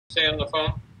Stay on the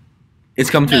phone? It's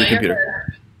coming through No, the you're computer.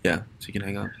 good. Yeah, so you can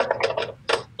hang on.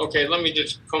 Okay, let me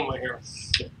just comb my hair.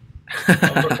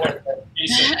 I look like a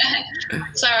decent.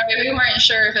 Sorry, we weren't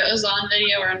sure if it was on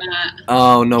video or not.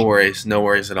 Oh, no worries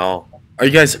at all. Are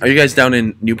you guys down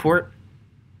in Newport?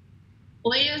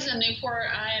 Leigh is in Newport.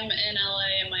 I'm in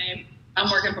LA, and I'm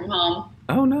working from home.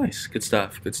 Oh, nice, good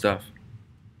stuff.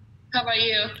 How about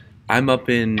you? I'm up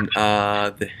in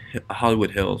the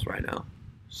Hollywood Hills right now.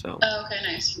 So Oh, okay,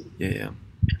 nice. yeah.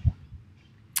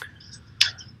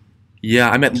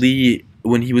 I met Leigh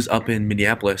when he was up in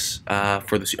Minneapolis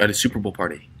for at a Super Bowl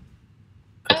party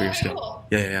a couple years ago. Cool.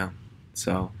 Yeah.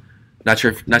 So not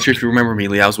sure if you remember me,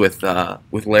 Leigh. I was with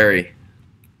Larry.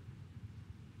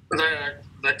 The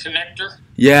connector?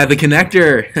 Yeah, the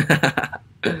connector.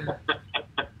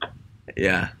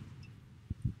 Yeah.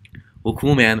 Well,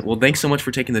 cool, man. Well, thanks so much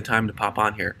for taking the time to pop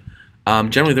on here.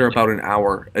 Generally, they're about an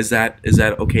hour. Is that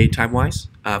okay time wise?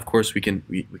 Of course, we can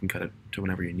cut it to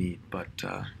whenever you need. But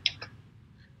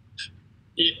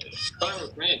Yeah, it's fine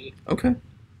with me. okay,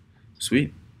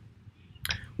 sweet.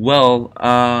 Well,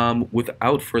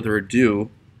 without further ado,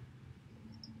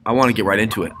 I want to get right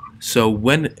into it. So,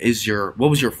 what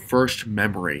was your first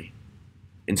memory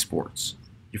in sports?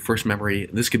 Your first memory.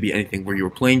 This could be anything where you were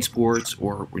playing sports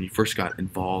or when you first got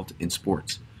involved in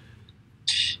sports.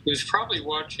 He was probably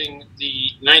watching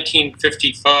the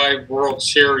 1955 World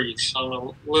Series on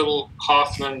a little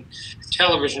Hoffman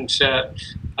television set.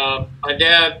 My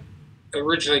dad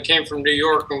originally came from New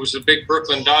York and was a big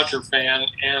Brooklyn Dodger fan,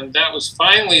 and that was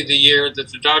finally the year that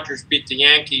the Dodgers beat the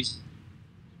Yankees.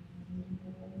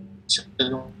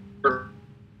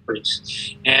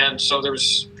 And so there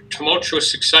was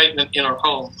tumultuous excitement in our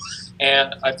home,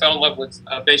 and I fell in love with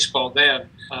baseball then.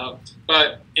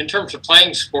 But in terms of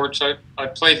playing sports, I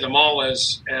played them all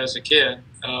as a kid.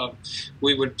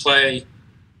 We would play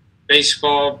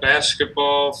baseball,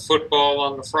 basketball, football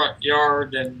on the front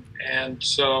yard, and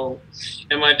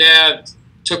my dad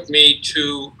took me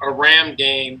to a Ram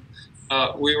game.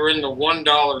 We were in the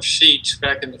 $1 seats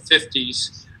back in the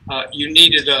 50s. You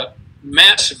needed a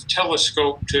massive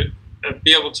telescope to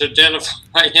be able to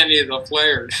identify any of the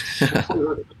players who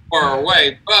were far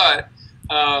away, but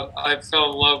I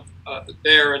fell in love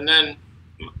there. And then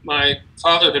my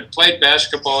father had played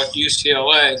basketball at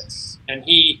UCLA, and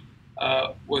he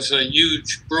was a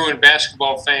huge Bruin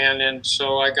basketball fan, and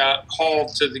so I got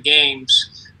hauled to the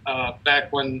games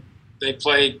back when they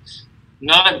played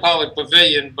not in Pollock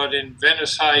Pavilion, but in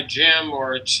Venice High Gym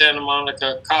or at Santa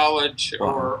Monica College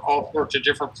or all sorts of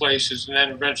different places, and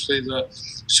then eventually the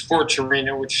sports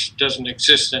arena, which doesn't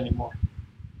exist anymore.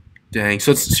 Dang.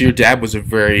 So your dad was a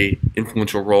very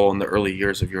influential role in the early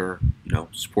years of your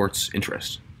sports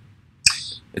interest.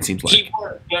 It seems like. He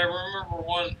was, but I remember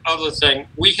one other thing.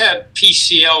 We had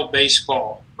PCL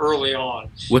baseball early on.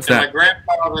 What's and that? My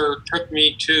grandfather took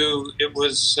me to, it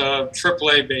was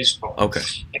AAA baseball. Okay.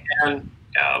 And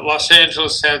Los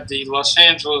Angeles had the Los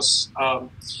Angeles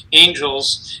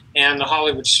Angels and the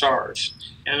Hollywood Stars.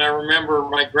 And I remember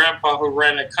my grandpa, who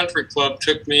ran a country club,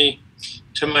 took me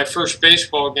to my first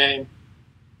baseball game,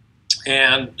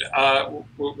 and it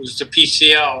was the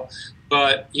PCL.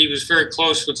 But he was very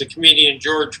close with the comedian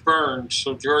George Burns.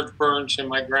 So George Burns and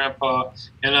my grandpa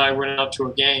and I went out to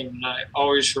a game. And I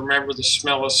always remember the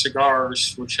smell of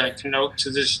cigars, which I connote to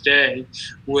this day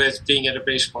with being at a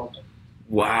baseball game.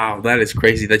 Wow, that is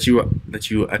crazy that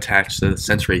you attach the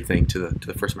sensory thing to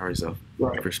the first memories of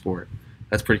your sport.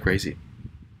 That's pretty crazy.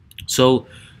 So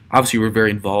obviously you were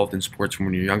very involved in sports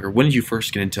when you were younger. When did you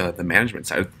first get into the management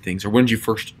side of things, or when you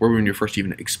first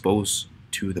even exposed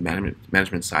to the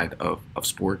management side of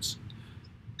sports?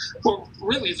 Well,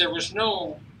 really, there was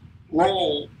no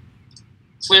role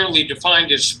clearly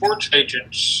defined as sports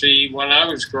agency when I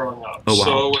was growing up. Oh, wow.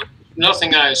 So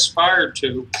nothing I aspired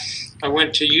to. I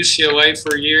went to UCLA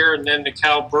for a year and then to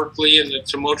Cal Berkeley in the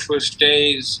tumultuous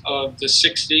days of the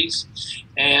 60s.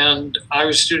 And I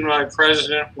was student body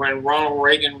president when Ronald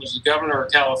Reagan was the governor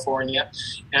of California.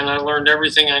 And I learned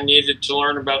everything I needed to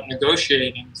learn about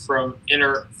negotiating from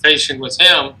interfacing with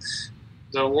him.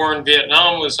 The war in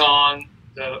Vietnam was on.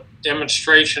 The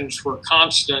demonstrations were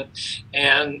constant.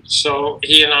 And so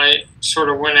he and I sort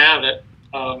of went at it.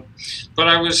 But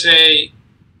I was a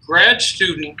grad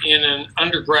student in an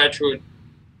undergraduate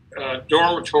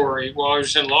dormitory while I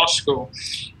was in law school.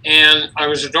 And I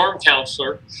was a dorm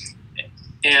counselor.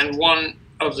 And one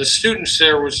of the students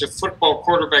there was a football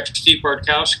quarterback, Steve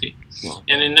Bartkowski. Wow.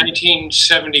 And in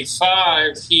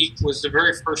 1975, he was the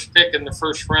very first pick in the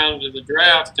first round of the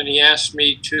draft, and he asked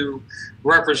me to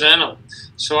represent him.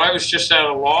 So I was just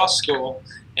out of law school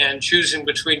and choosing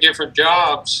between different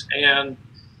jobs, and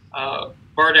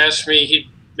Bart asked me, he'd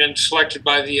been selected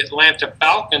by the Atlanta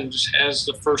Falcons as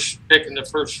the first pick in the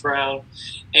first round,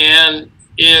 and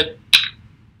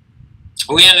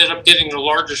we ended up getting the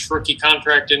largest rookie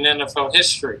contract in NFL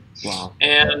history. Wow.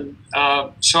 And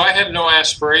so I had no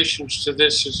aspirations to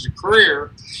this as a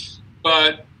career,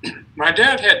 but my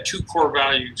dad had two core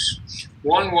values.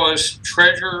 One was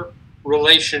treasure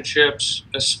relationships,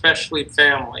 especially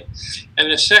family.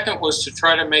 And the second was to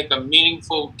try to make a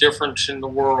meaningful difference in the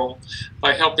world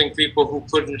by helping people who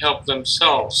couldn't help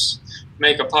themselves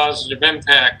make a positive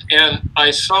impact. And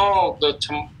I saw the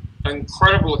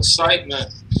incredible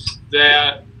excitement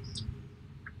that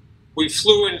we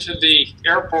flew into the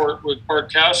airport with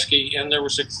Bartkowski, and there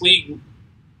was a Klieg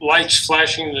lights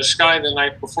flashing in the sky the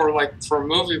night before, like for a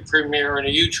movie premiere, and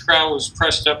a huge crowd was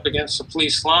pressed up against the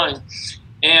police line.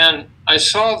 And I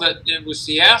saw that it was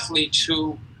the athletes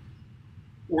who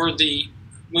were the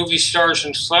movie stars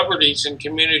and celebrities in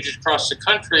communities across the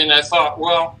country, and I thought,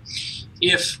 well,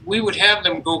 if we would have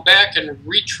them go back and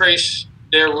retrace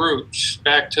their roots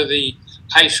back to the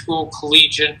high school,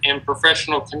 collegiate, and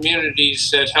professional communities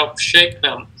that helped shape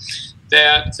them,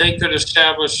 that they could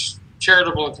establish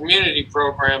charitable and community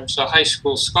programs, a high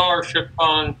school scholarship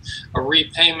fund, a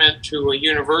repayment to a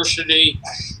university,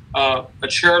 a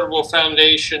charitable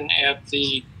foundation at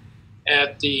the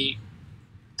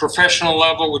professional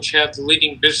level, which had the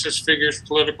leading business figures,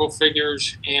 political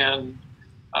figures, and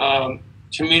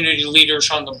community leaders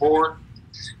on the board,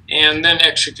 and then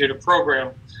execute a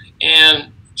program.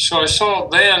 And so I saw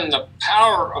then the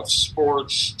power of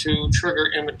sports to trigger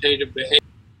imitative behavior.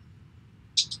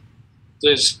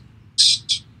 This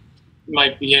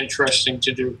might be interesting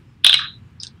to do.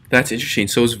 That's interesting.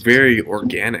 So it's very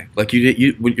organic. Like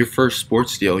with your first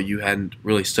sports deal, you hadn't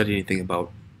really studied anything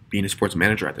about being a sports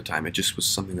manager at the time. It just was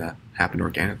something that happened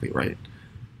organically, right?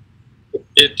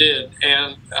 It did,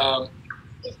 and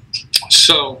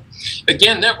so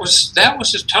again, that was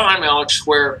a time, Alex,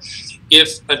 where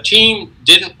if a team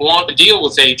didn't want to deal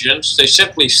with agents, they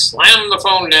simply slammed the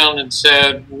phone down and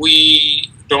said, "We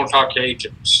don't talk to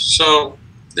agents." So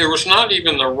there was not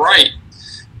even the right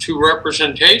to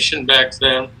representation back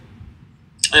then,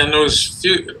 and those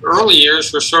few early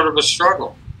years were sort of a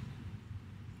struggle.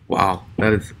 Wow,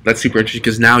 that's super interesting,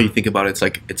 because now you think about it,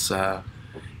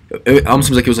 it almost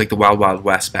seems like it was like the Wild Wild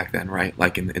West back then, right?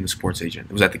 Like in the sports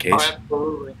agent. Was that the case? Oh,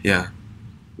 absolutely. Yeah.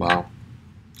 Wow,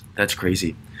 that's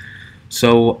crazy.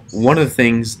 So one of the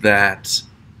things that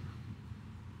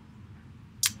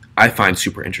I find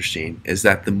super interesting is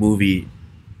that the movie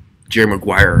Jerry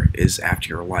Maguire is after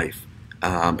your life.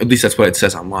 At least that's what it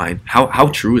says online. How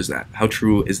true is that? How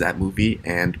true is that movie?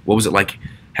 And what was it like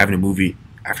having a movie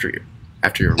after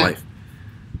your life?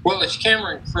 Well, it's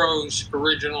Cameron Crowe's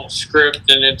original script,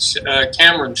 and it's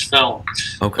Cameron's film.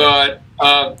 Okay.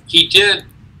 But he did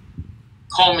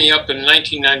call me up in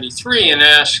 1993 and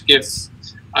ask if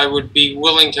I would be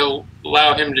willing to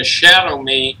allow him to shadow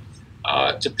me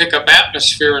to pick up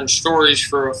atmosphere and stories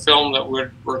for a film that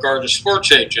would regard a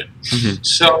sports agent. Mm-hmm.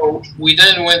 So we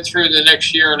then went through the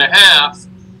next year and a half,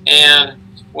 and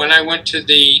when I went to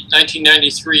the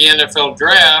 1993 NFL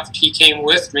draft, he came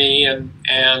with me, and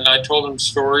I told him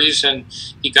stories, and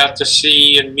he got to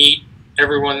see and meet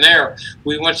everyone there.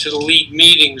 We went to the league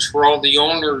meetings where all the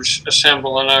owners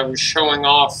assemble, and I was showing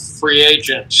off free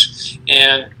agents,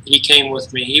 and he came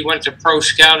with me. He went to Pro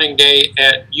Scouting Day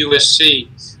at USC,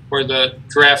 where the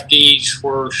draftees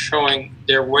were showing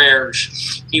their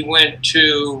wares. He went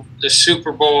to the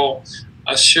Super Bowl,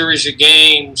 a series of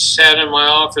games, sat in my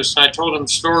office, and I told him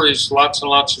stories, lots and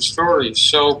lots of stories.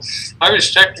 So I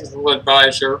was technical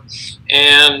advisor,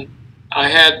 and I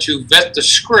had to vet the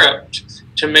script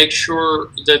to make sure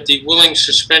that the willing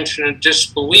suspension of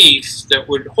disbelief that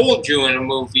would hold you in a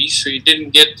movie, so you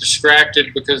didn't get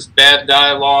distracted because bad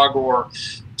dialogue or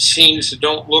scenes that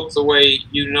don't look the way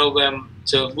you know them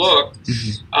to look.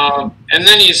 Mm-hmm. And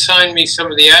then he assigned me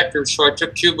some of the actors, so I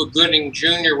took Cuba Gooding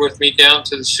Jr. with me down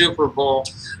to the Super Bowl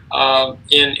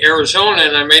in Arizona,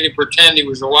 and I made him pretend he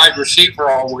was a wide receiver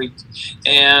all week.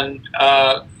 And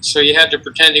so you had to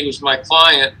pretend he was my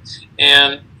client.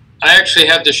 And I actually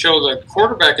had to show the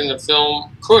quarterback in the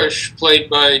film, Cush, played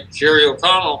by Jerry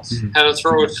O'Connell, mm-hmm. how to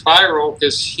throw a spiral,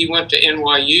 because he went to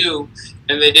NYU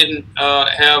and they didn't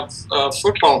have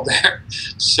football there.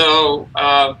 So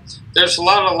there's a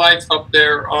lot of life up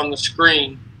there on the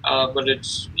screen, but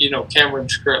it's,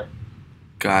 Cameron's script.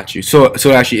 Got you. So it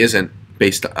actually isn't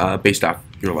based off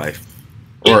your life,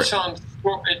 or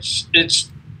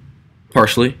it's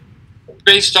partially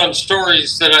based on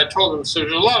stories that I told him. So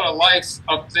there's a lot of life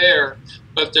up there,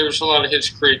 but there's a lot of his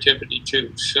creativity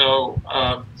too. So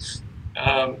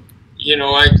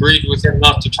I agreed with him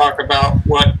not to talk about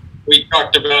what we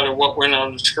talked about and what went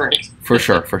on the screen. For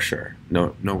sure.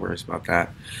 No worries about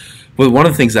that. Well, one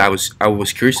of the things that I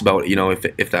was curious about,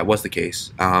 if that was the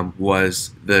case,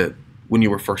 was when you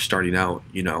were first starting out.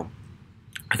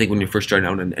 I think when you're first starting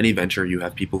out in any venture, you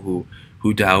have people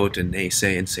who doubt and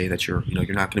naysay and say that you're not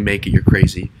going to make it, you're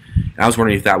crazy. And I was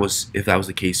wondering if that was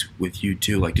the case with you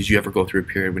too. Like, did you ever go through a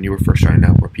period when you were first starting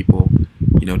out where people,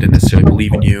 didn't necessarily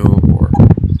believe in you, or?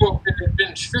 Well, it had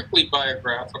been strictly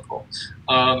biographical.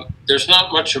 There's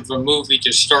not much of a movie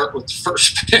to start with the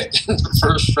first pick in the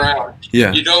first round.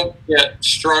 Yeah. You don't get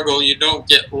struggle, you don't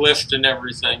get lift and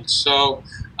everything. So,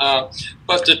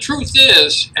 but the truth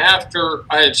is, after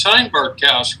I had signed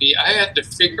Bartkowski, I had to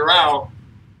figure out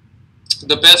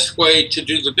the best way to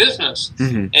do the business.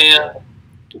 Mm-hmm. And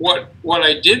what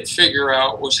I did figure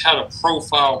out was how to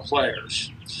profile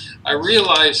players. I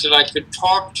realized that I could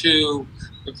talk to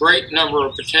a great number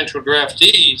of potential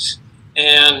draftees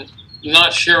and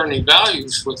not share any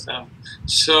values with them.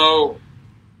 So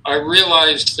I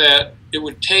realized that it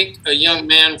would take a young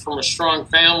man from a strong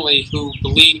family who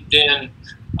believed in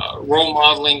role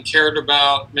modeling, cared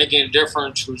about making a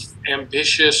difference, was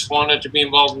ambitious, wanted to be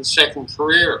involved in second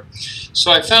career.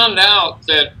 So I found out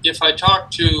that if I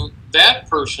talked to that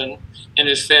person and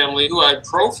his family who I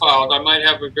profiled, I might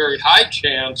have a very high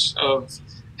chance of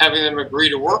having them agree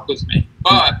to work with me.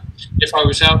 But if I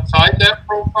was outside that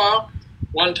profile,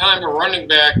 one time a running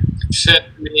back said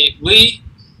to me, "Leigh,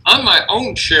 I'm my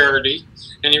own charity,"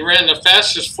 and he ran the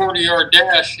fastest 40-yard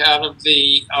dash out of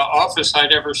the office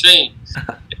I'd ever seen.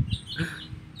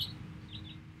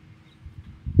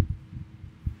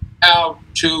 How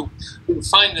to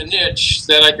find the niche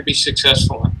that I could be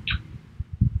successful in.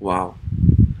 Wow.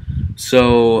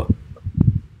 So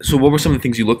what were some of the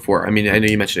things you look for? I mean, I know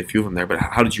you mentioned a few of them there, but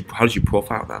how did you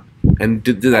profile them? And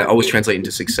did that always translate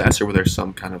into success, or were there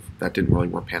some kind of that didn't really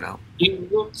pan out? You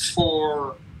look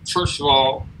for, first of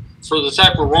all, for the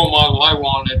type of role model I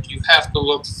wanted, you have to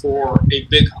look for a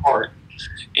big heart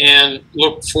and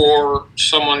look for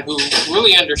someone who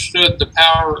really understood the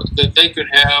power that they could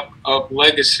have of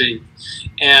legacy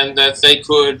and that they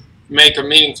could make a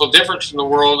meaningful difference in the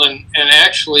world and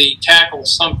actually tackle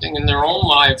something in their own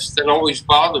lives that always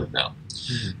bothered them.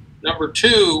 Mm-hmm. Number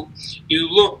two, you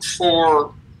look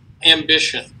for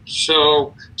ambition.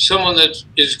 So someone that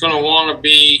is going to want to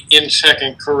be in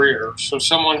second career. So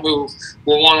someone who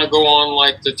will want to go on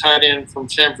like the tight end from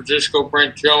San Francisco,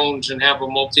 Brent Jones, and have a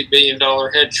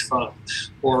multi-billion-dollar hedge fund,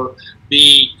 or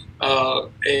be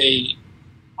a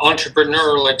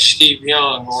entrepreneur like Steve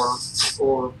Young,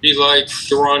 or be like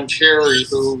Duron Cherry,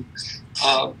 who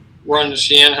runs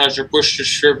the Anheuser-Busch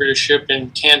distributorship in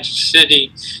Kansas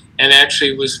City and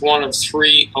actually was one of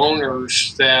 3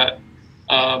 owners that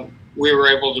we were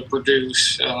able to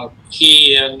produce.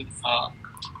 He and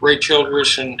Ray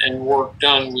Childress and work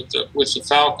done with the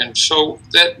Falcons. So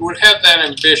that would have that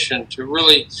ambition to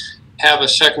really have a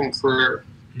second career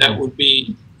that would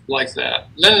be like that.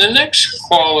 Then the next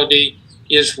quality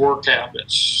is work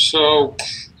habits. So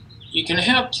you can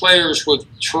have players with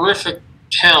terrific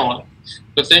talent,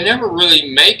 but they never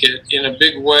really make it in a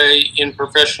big way in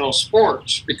professional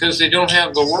sports because they don't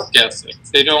have the work ethic.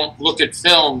 They don't look at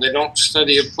film. They don't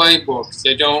study a playbook.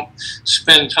 They don't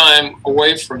spend time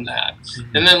away from that.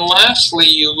 Mm-hmm. And then lastly,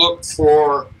 you look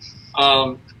for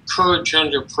courage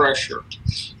under pressure.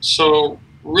 So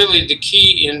really the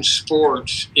key in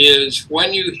sports is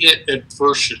when you hit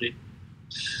adversity,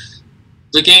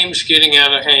 the game's getting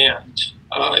out of hand,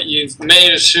 you've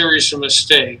made a series of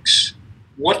mistakes.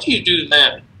 What do you do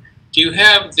then? Do you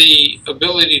have the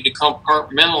ability to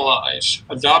compartmentalize,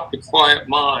 adopt a quiet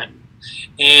mind,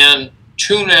 and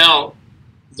tune out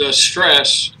the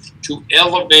stress to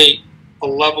elevate a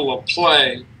level of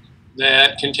play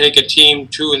that can take a team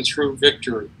to and through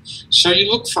victory? So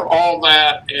you look for all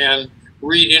that and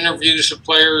read interviews the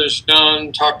player has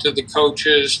done, talk to the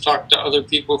coaches, talk to other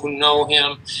people who know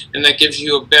him, and that gives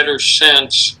you a better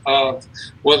sense of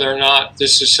whether or not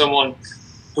this is someone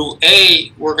who,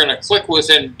 A, we're going to click with,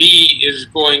 and B, is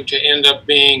going to end up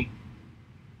being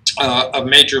a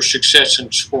major success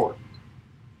in sport.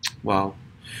 Wow.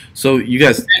 So you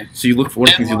guys, you look for one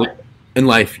of the things you look in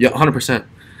life. Yeah, 100%.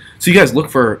 So you guys look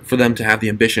for them to have the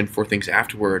ambition for things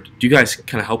afterward. Do you guys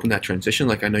kind of help in that transition?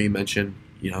 Like I know you mentioned,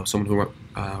 someone who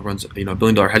runs a $1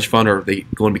 billion hedge fund, or they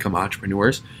go and become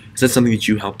entrepreneurs. Is that something that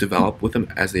you help develop with them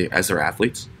as their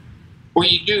athletes? Well,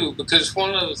 you do, because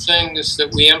one of the things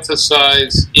that we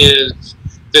emphasize is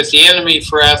that the enemy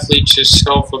for athletes is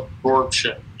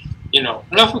self-absorption.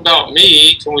 Enough about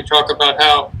me. Can we talk about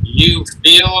how you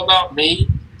feel about me?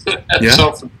 That's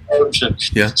self-absorption.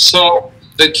 Yeah. So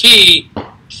the key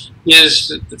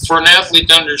is for an athlete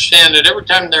to understand that every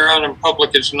time they're out in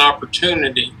public is an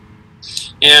opportunity.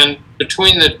 And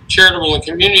between the charitable and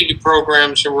community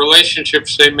programs and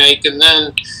relationships they make, and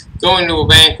then going to a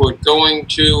banquet, going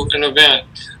to an event,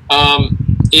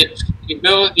 it's the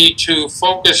ability to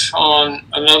focus on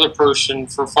another person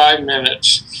for 5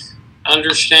 minutes,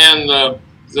 understand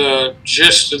the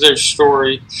gist of their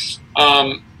story,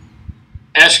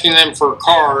 asking them for a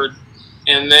card,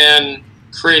 and then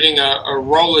creating a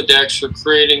Rolodex, or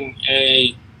creating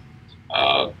a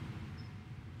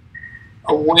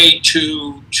way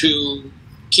to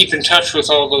keep in touch with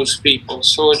all those people.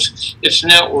 So it's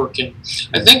networking.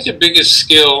 I think the biggest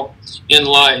skill in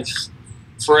life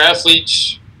for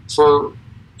athletes, for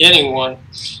anyone,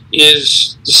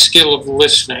 is the skill of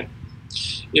listening.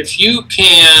 If you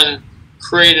can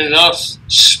create enough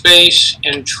space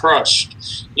and trust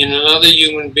in another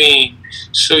human being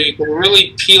so you can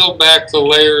really peel back the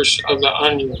layers of the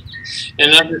onion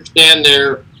and understand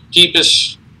their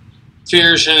deepest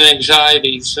fears and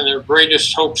anxieties and their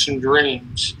greatest hopes and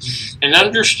dreams, and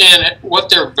understand what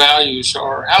their values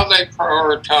are, how they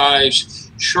prioritize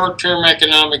short-term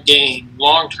economic gain,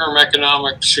 long-term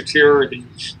economic security,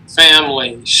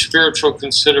 family, spiritual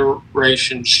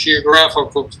considerations,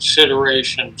 geographical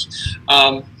considerations,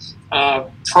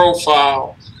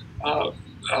 profile,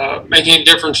 making a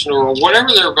difference in the world, whatever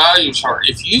their values are.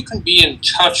 If you can be in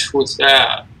touch with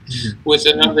that, with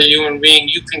another human being,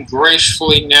 you can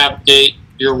gracefully navigate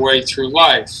your way through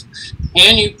life.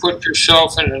 Can you put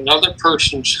yourself in another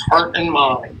person's heart and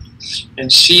mind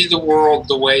and see the world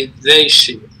the way they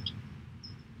see it?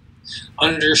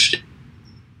 Understand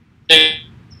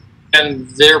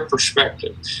their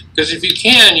perspective. Because if you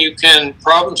can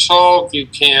problem solve, you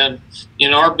can,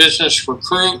 in our business,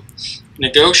 recruit,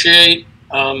 negotiate,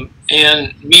 and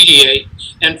mediate,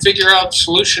 and figure out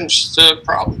solutions to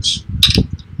problems.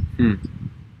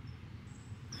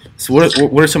 So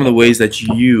what are some of the ways that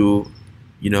you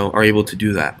are able to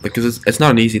do that? Because it's not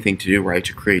an easy thing to do, right?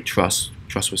 To create trust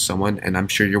with someone, and I'm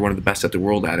sure you're one of the best at the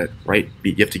world at it, right?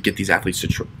 You have to get these athletes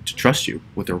to trust you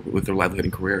with their livelihood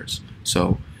and careers.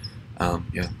 So,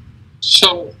 yeah.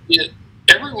 So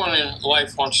everyone in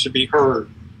life wants to be heard.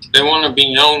 They want to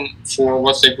be known for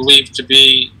what they believe to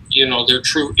be, their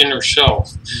true inner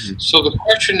self. So the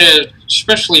question is,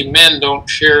 especially men don't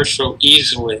share so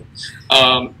easily,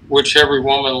 which every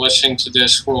woman listening to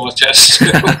this will attest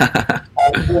to.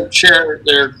 Don't share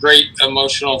their great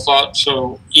emotional thoughts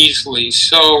so easily.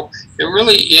 So it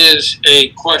really is a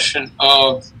question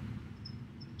of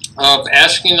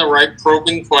asking the right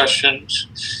probing questions,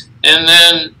 and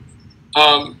then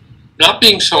not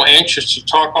being so anxious to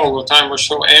talk all the time, or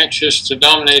so anxious to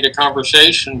dominate a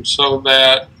conversation, so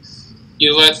that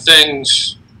you let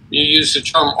things, you use the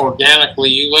term organically,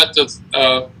 you let the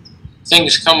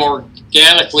things come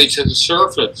organically to the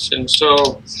surface. And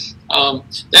so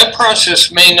that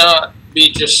process may not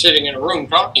be just sitting in a room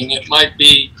talking. It might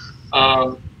be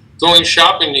going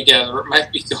shopping together. It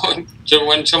might be going to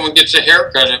when someone gets a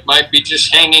haircut. It might be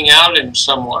just hanging out in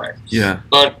some way. Yeah.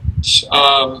 But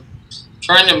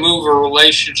trying to move a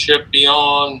relationship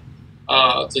beyond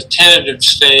the tentative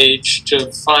stage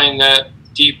to find that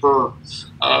deeper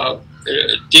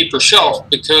self,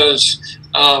 because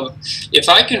if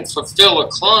I can fulfill a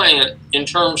client in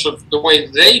terms of the way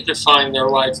they define their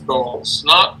life goals,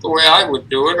 not the way I would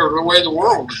do it or the way the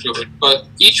world would do it, but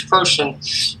each person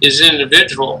is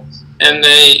individual, and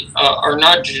they are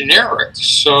not generic,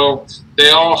 so they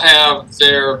all have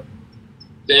their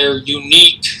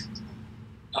unique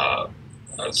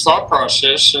thought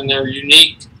process and their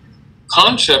unique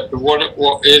concept of what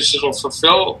it'll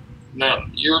fulfill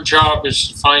them. Your job is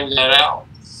to find that out.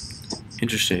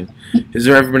 Interesting. Has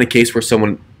there ever been a case where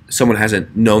someone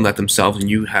hasn't known that themselves, and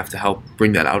you have to help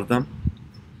bring that out of them?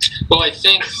 Well, I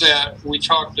think that we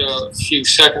talked a few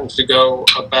seconds ago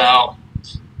about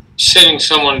sitting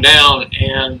someone down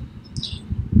and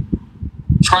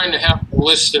trying to have to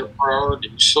list their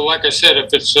priorities. So, like I said,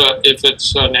 if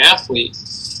it's an athlete,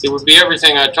 it would be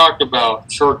everything I talked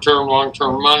about: short-term,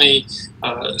 long-term money,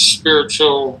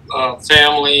 spiritual,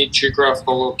 family,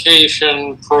 geographical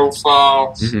location,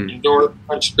 profile,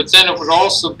 endorsements. But then it would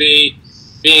also be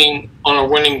being on a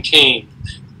winning team,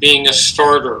 being a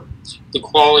starter, the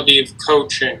quality of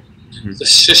coaching, the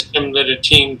system that a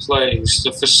team plays,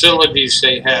 the facilities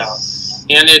they have.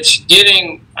 And it's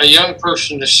getting a young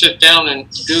person to sit down and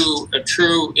do a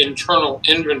true internal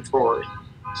inventory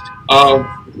of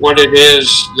what it is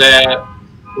that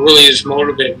really is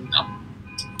motivating them.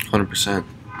 100%.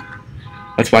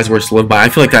 That's wise words to live by. I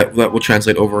feel like that will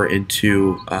translate over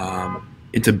into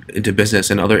business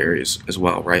and other areas as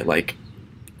well, right? Like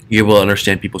You're able to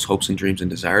understand people's hopes and dreams and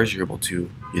desires. You're able to,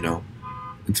 you know,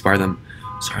 inspire them.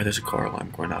 Sorry, there's a car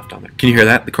alarm going off down there. Can you hear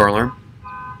that? The car alarm?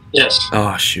 Yes.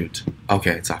 Oh, shoot.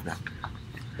 Okay, it's off now.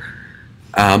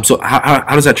 So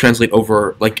how does that translate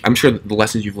over? Like, I'm sure the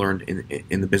lessons you've learned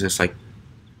in the business, like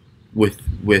with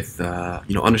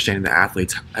you know, understanding the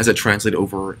athletes, has that translated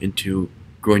over into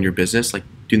growing your business, like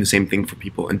doing the same thing for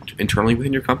people internally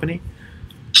within your company?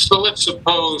 So let's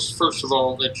suppose, first of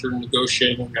all, that you're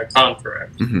negotiating a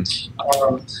contract.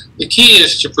 The key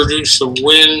is to produce a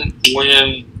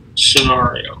win-win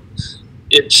scenario.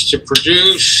 It's to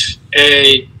produce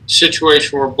a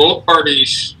situation where both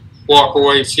parties walk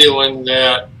away feeling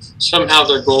that somehow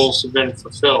their goals have been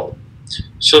fulfilled.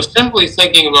 So simply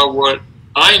thinking about what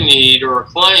I need or a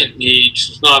client needs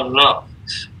is not enough.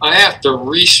 I have to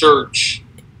research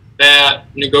that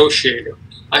negotiator.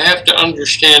 I have to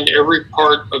understand every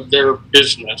part of their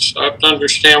business. I have to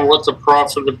understand what the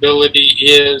profitability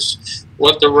is,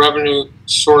 what the revenue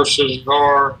sources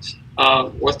are,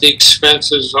 what the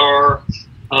expenses are,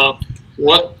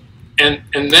 and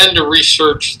then to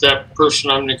research that person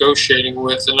I'm negotiating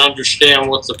with and understand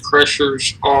what the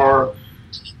pressures are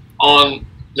on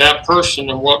that person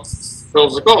and what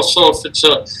fills the goal. So if it's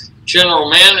a general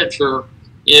manager,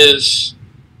 is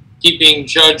he being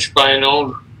judged by an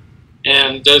owner?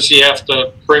 And does he have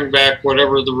to bring back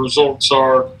whatever the results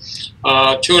are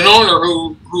to an owner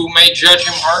who may judge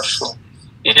him harshly?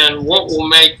 And what will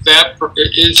make that,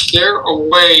 is there a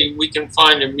way we can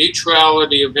find a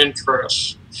mutuality of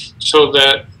interest so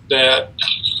that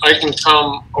I can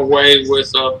come away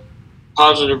with a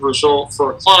positive result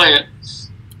for a client,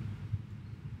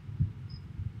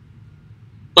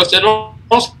 but that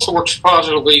also works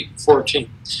positively for a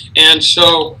team? And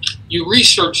so you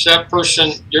research that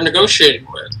person you're negotiating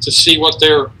with to see what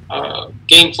their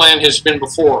game plan has been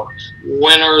before.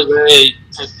 When are they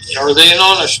an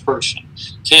honest person?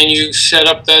 Can you set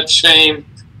up that same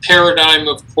paradigm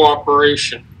of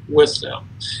cooperation with them?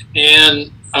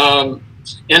 And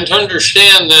to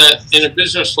understand that in a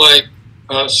business like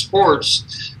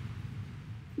sports,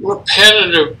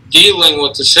 repetitive dealing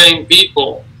with the same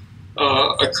people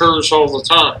occurs all the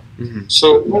time.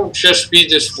 So it won't just be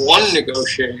this one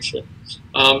negotiation.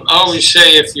 I always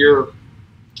say, if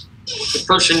the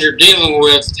person you're dealing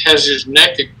with has his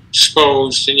neck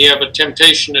exposed and you have a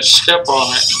temptation to step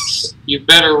on it, you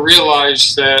better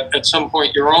realize that at some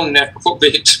point your own neck will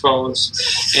be exposed,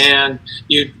 and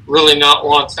you'd really not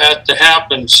want that to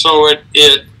happen. So at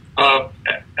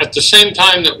the same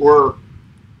time that we're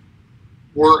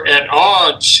at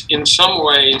odds in some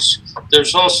ways,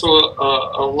 there's also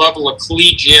a level of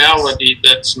collegiality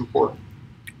that's important.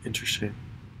 Interesting.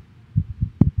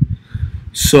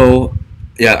 So,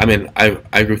 yeah, I mean, I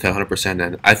agree with that 100%,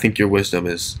 and I think your wisdom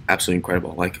is absolutely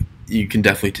incredible. Like, you can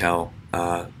definitely tell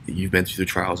you've been through the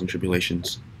trials and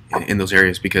tribulations in those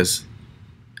areas, because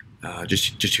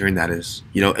just hearing that is,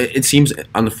 you know, it seems,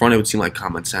 on the front it would seem like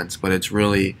common sense, but it's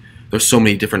really, there's so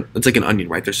many different, it's like an onion,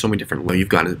 right? There's so many different layers. You've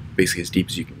gotten basically as deep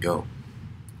as you can go.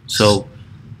 So,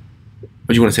 what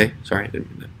do you want to say? Sorry, I didn't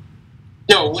mean that.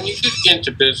 No, when you get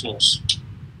into business,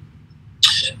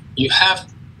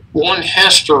 one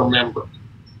has to remember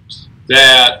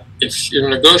that if you're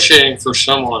negotiating for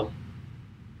someone,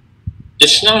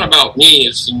 it's not about me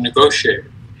as the negotiator.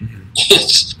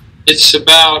 It's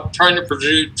about trying to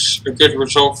produce a good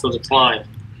result for the client.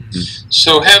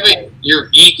 So having your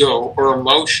ego or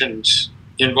emotions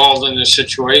involved in the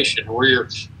situation, where you're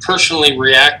personally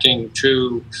reacting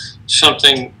to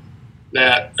something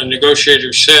that a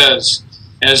negotiator says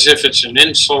as if it's an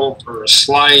insult or a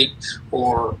slight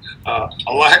or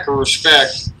a lack of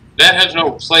respect, that has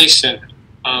no place in it.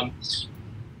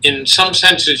 In some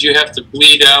senses, you have to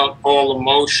bleed out all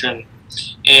emotion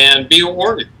and be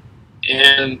awarded.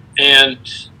 And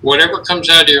whatever comes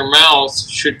out of your mouth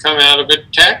should come out of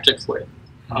it tactically.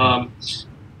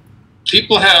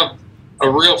 People have a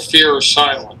real fear of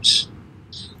silence.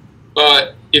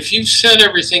 But if you've said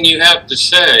everything you have to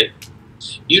say,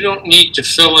 you don't need to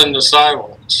fill in the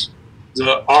silence,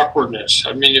 the awkwardness.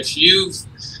 I mean, if you've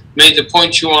made the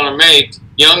point you want to make,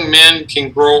 young men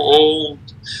can grow old,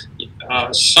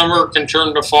 summer can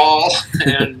turn to fall,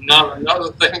 and not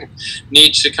another thing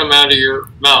needs to come out of your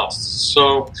mouth.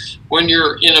 So when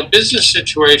you're in a business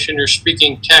situation, you're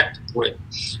speaking tactically,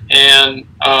 and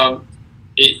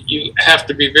you have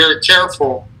to be very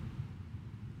careful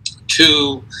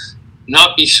to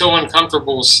not be so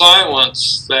uncomfortable with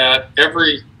silence that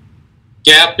every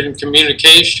gap in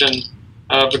communication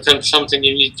becomes something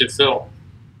you need to fill.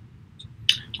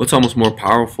 Well, it's almost more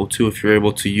powerful too if you're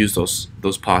able to use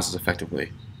those pauses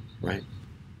effectively, right?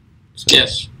 So,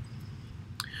 yes.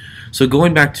 So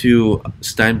going back to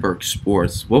Steinberg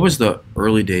Sports, what was the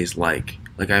early days like?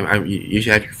 Like you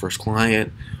had your first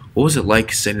client. What was it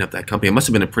like setting up that company? It must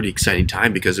have been a pretty exciting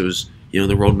time because it was, the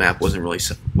roadmap wasn't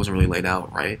really laid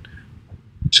out, right?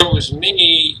 So it was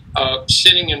me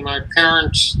sitting in my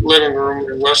parents' living room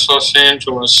in West Los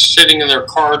Angeles, sitting in their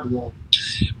card room,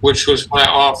 which was my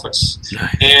office.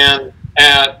 Nice. And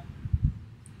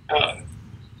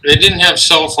they didn't have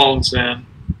cell phones then,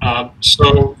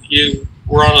 so you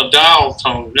were on a dial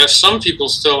tone. Now, some people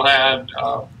still had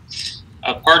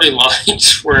party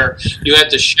lines where you had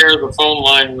to share the phone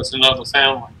line with another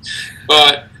family.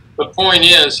 But the point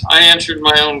is, I answered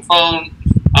my own phone.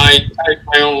 I typed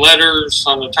my own letters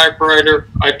on the typewriter.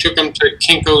 I took them to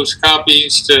Kinko's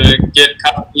Copies to get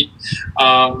copied.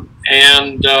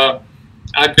 And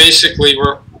I basically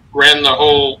ran the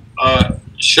whole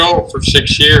show for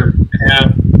 6 years.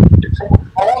 And if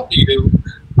someone called you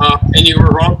and you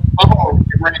were on the phone,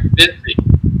 it rang busy.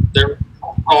 There was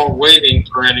no call waiting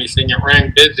or anything. It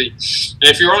rang busy.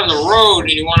 And if you're on the road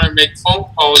and you want to make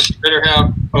phone calls, you better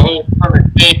have a whole ton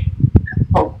of game.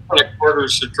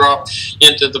 Quarters to drop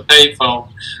into the payphone.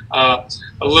 A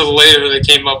little later, they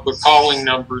came up with calling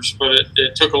numbers, but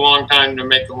it took a long time to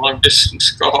make a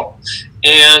long-distance call.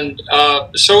 And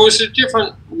so it was a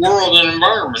different world and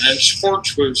environment, and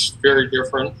sports was very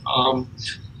different.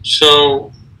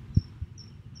 So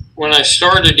when I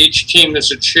started, each team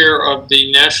as a chair of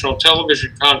the national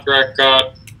television contract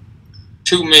got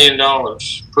 $2 million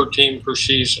per team per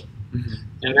season. Mm-hmm.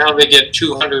 And now they get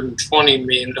 $220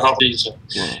 million a season.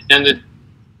 Wow. And the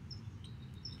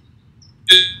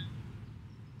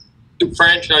two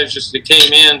franchises that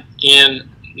came in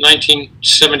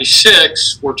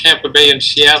 1976 were Tampa Bay and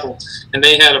Seattle, and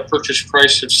they had a purchase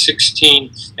price of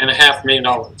 $16.5 million.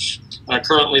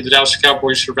 Currently, the Dallas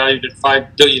Cowboys are valued at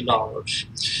 $5 billion.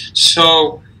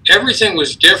 So everything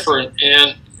was different,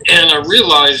 and I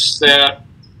realized that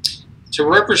to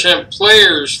represent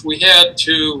players, we had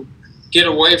to get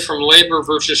away from labor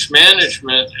versus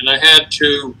management, and I had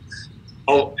to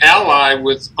ally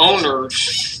with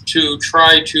owners to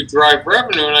try to drive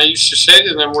revenue. And I used to say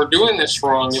to them, we're doing this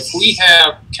wrong. If we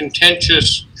have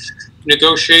contentious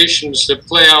negotiations that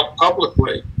play out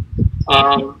publicly,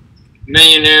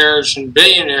 millionaires and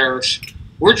billionaires,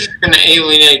 we're just going to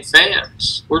alienate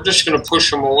fans. We're just going to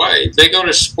push them away. They go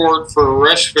to sport for a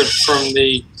respite from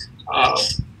the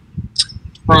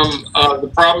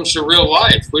problems of real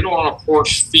life. We don't want to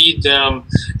force feed them,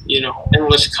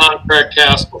 endless contract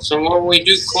hassles. And when we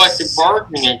do collective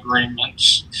bargaining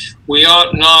agreements, we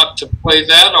ought not to play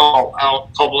that all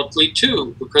out publicly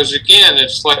too, because again,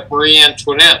 it's like Marie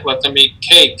Antoinette, let them eat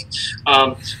cake.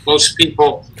 Most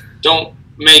people don't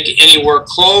make anywhere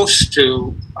close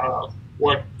to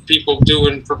what people do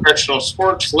in professional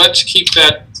sports. Let's keep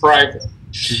that private.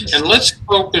 And let's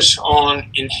focus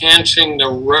on enhancing the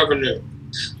revenue.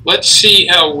 Let's see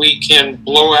how we can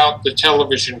blow out the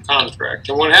television contract.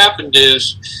 And what happened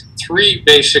is 3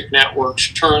 basic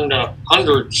networks turned to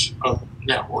hundreds of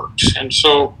networks. And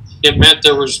so it meant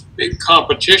there was big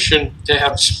competition to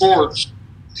have sports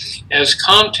as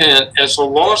content, as a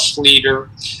loss leader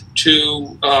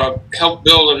to help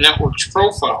build a network's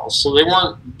profile. So they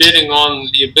weren't bidding on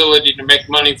the ability to make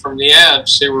money from the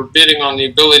ads. They were bidding on the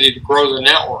ability to grow the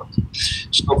network.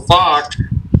 So Fox,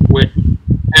 which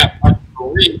had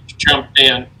reach, jumped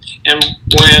in, and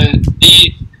when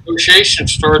the negotiation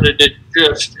started, it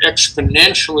just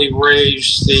exponentially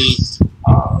raised the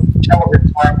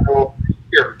television revenue over the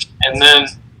years. And then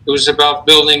it was about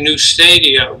building new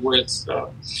stadia with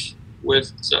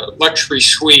luxury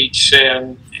suites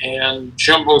and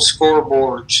jumbo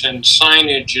scoreboards and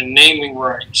signage and naming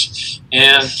rights,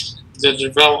 and the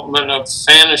development of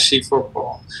fantasy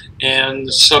football and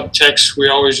the subtext we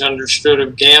always understood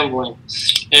of gambling,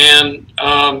 and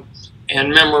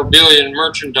memorabilia and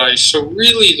merchandise. So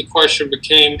really the question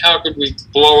became, how could we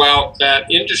blow out that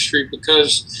industry?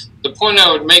 Because the point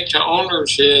I would make to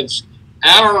owners is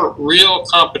our real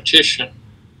competition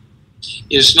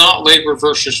is not labor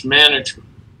versus management.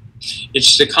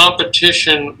 It's the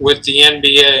competition with the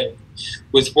NBA,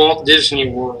 with Walt Disney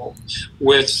World,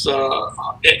 with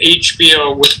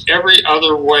HBO, with every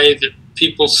other way that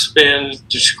people spend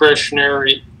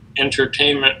discretionary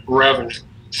entertainment revenue.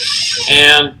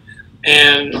 And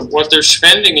what their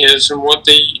spending is and what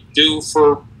they do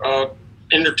for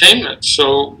entertainment.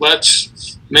 So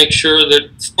let's make sure that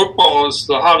football is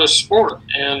the hottest sport,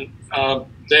 and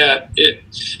that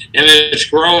it's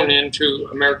grown into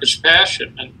America's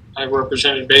passion. And I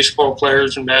represented baseball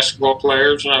players and basketball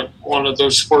players, and I wanted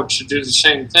those sports to do the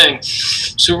same thing.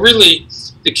 So really,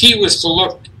 the key was to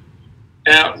look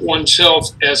at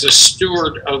oneself as a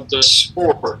steward of the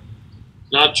sport,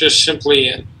 not just simply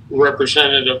a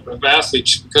representative of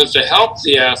athletes, because to help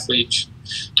the athletes,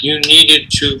 you needed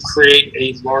to create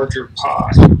a larger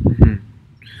pie. Mm-hmm.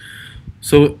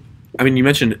 So, I mean, you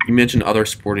mentioned other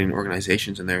sporting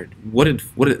organizations in there. What did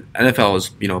NFL is,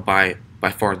 by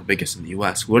far the biggest in the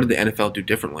U.S. What did the NFL do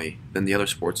differently than the other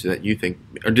sports that you think,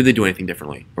 or did they do anything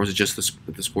differently, or was it just the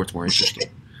sport's more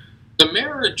interesting? The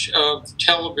marriage of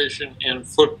television and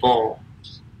football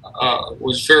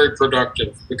was very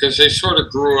productive because they sort of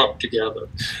grew up together,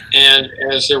 and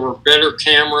as there were better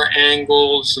camera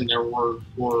angles and there were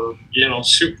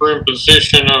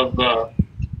superimposition of a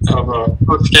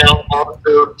first down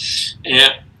marker,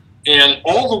 and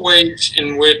all the ways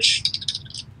in which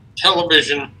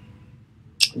television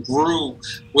grew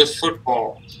with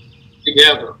football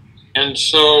together. And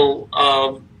so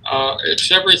it's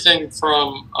everything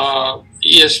from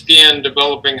ESPN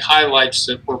developing highlights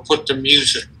that were put to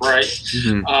music, right?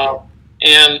 Mm-hmm.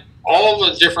 And all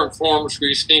the different forms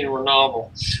we've seen were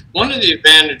novel. One of the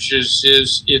advantages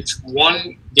is it's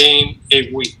one game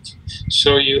a week.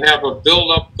 So you have a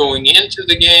build-up going into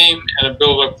the game and a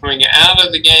build-up coming out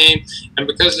of the game. And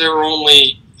because there are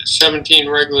only 17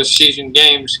 regular season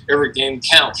games, every game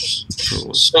counts.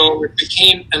 So it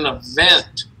became an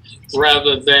event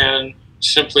rather than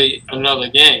simply another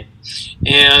game.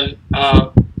 And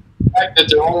the fact that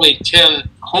there are only 10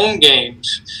 home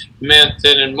games meant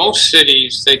that in most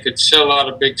cities they could sell out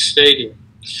a big stadium.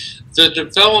 The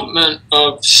development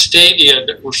of stadia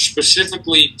that were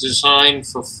specifically designed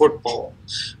for football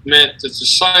meant that the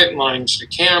sightlines, the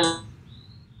camera,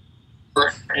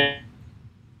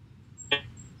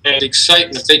 and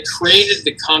excitement, they created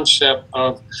the concept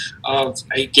of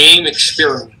a game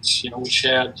experience, which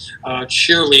had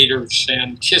cheerleaders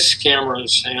and kiss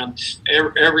cameras and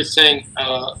everything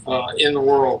in the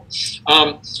world.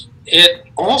 It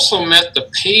also meant the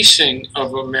pacing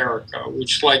of America,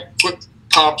 which like quick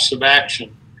pops of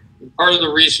action. And part of the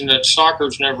reason that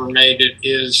soccer's never made it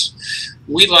is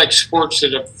we like sports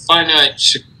that have finite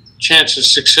chance of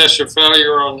success or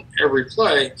failure on every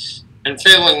play, and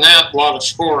failing that, a lot of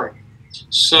scoring.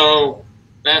 So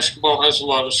basketball has a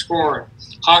lot of scoring.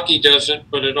 Hockey doesn't,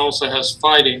 but it also has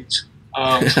fighting.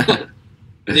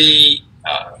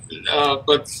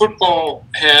 But football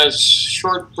has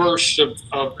short bursts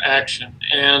of action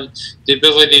and the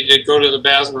ability to go to the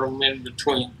bathroom in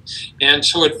between. And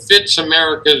so it fits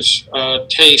America's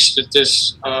taste at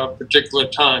this particular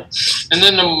time. And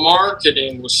then the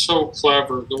marketing was so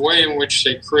clever, the way in which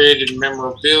they created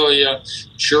memorabilia,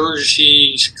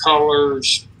 jerseys,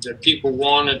 colors that people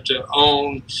wanted to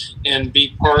own and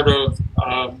be part of,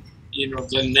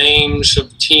 the names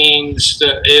of teams.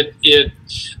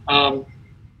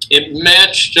 It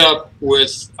matched up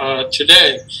with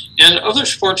today. And other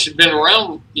sports had been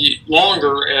around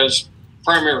longer as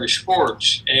primary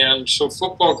sports. And so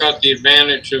football got the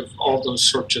advantage of all those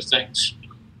sorts of things.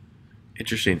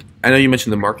 Interesting. I know you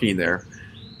mentioned the marketing there.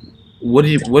 What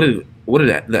did the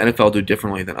NFL do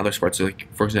differently than other sports? Like,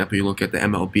 for example, you look at the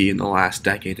MLB in the last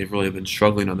decade, they've really been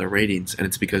struggling on their ratings. And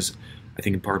it's because, I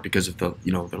think in part because of the,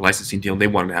 their licensing deal. They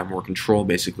wanted to have more control,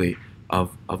 basically,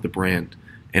 of the brand.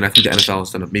 And I think the NFL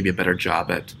has done maybe a better job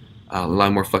at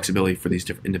allowing more flexibility for these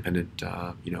different independent,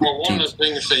 Well, one teams. of the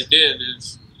things they did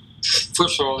is,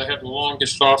 first of all, they had the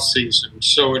longest off season,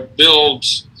 so it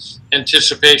builds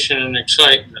anticipation and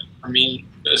excitement. I mean,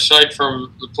 aside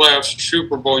from the playoffs or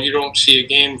Super Bowl, you don't see a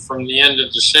game from the end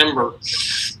of December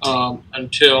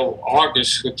until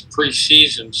August with the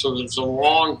preseason. So there's a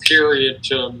long period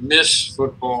to miss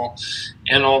football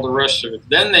and all the rest of it.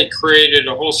 Then they created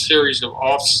a whole series of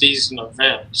off-season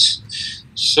events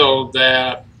so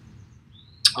that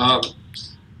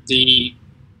the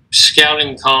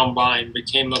scouting combine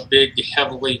became a big,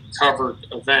 heavily covered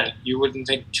event. You wouldn't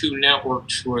think two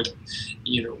networks would,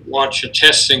 watch a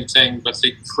testing thing, but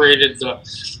they created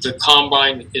the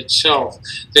combine itself.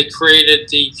 They created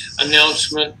the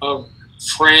announcement of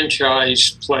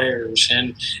franchise players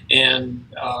and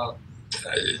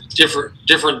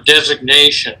different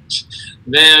designations.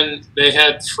 Then they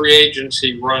had free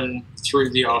agency run through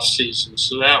the off season,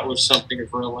 so that was something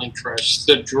of real interest.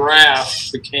 The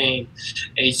draft became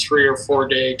a 3 or 4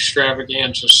 day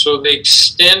extravaganza, so they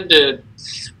extended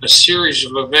a series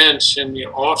of events in the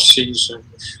off season,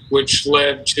 which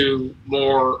led to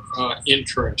more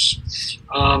interest.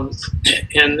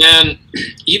 And then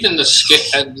even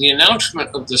the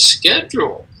announcement of the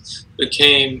schedule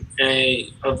became a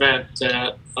event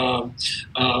that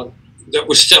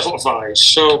was televised.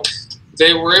 So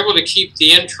they were able to keep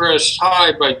the interest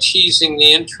high by teasing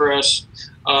the interest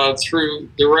through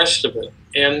the rest of it.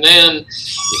 And then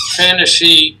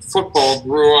fantasy football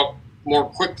grew up more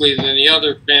quickly than the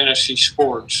other fantasy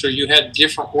sports. So you had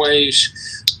different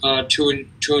ways to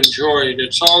enjoy it.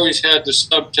 It's always had the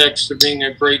subtext of being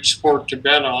a great sport to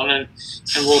bet on, and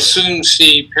we'll soon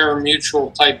see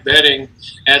pari-mutuel type betting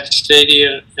at the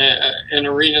stadium and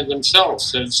arena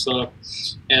themselves as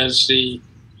the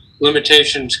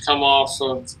limitations come off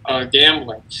of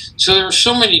gambling. So there are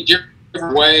so many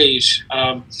different ways.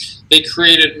 They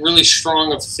created really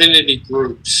strong affinity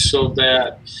groups so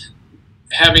that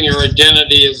having your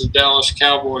identity as a Dallas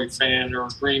Cowboy fan or a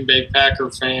Green Bay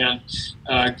Packer fan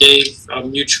gave a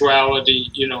mutuality,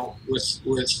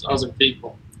 with other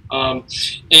people.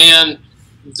 And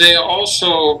they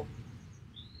also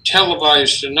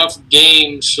televised enough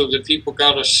games so that people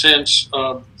got a sense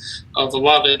of a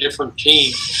lot of different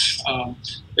teams.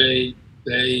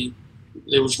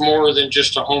 It was more than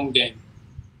just a home game.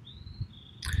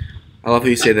 I love how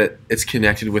you say that it's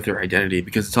connected with their identity,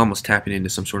 because it's almost tapping into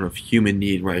some sort of human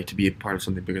need, right, to be a part of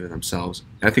something bigger than themselves.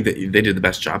 And I think that they did the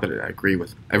best job at it. I agree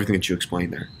with everything that you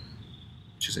explained there,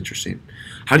 which is interesting.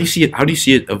 How do you see it? How do you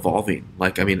see it evolving?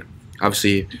 Like, I mean,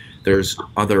 obviously there's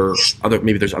other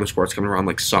maybe there's other sports coming around,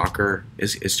 like soccer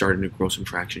is starting to grow some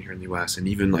traction here in the U.S. and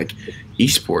even like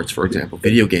esports, for example,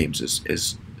 video games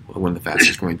is one of the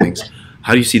fastest growing things.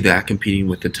 How do you see that competing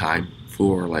with the time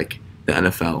for like the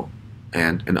NFL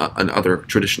and other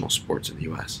traditional sports in the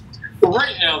U.S.? Well,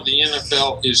 right now the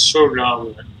NFL is so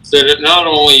dominant that it not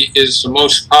only is the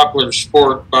most popular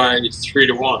sport by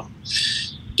 3-1,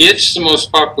 it's the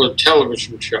most popular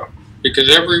television show, because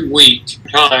every week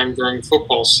time during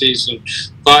football season,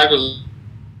 5 of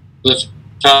the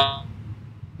top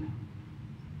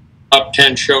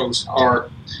 10 shows are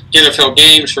NFL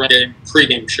games or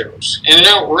pregame shows, and it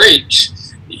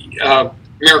outrates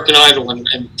American Idol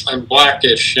and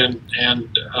Blackish and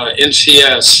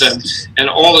NCS and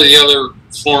all of the other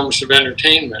forms of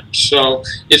entertainment. So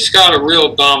it's got a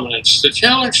real dominance. The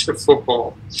challenge to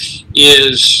football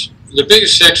is the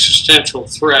biggest existential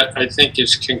threat, I think,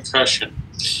 is concussion.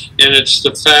 And it's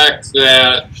the fact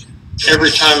that every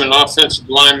time an offensive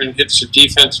lineman hits a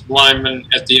defensive lineman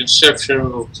at the inception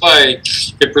of a play,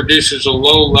 it produces a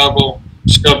low-level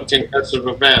subconcussive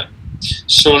event.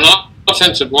 So an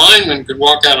offensive lineman could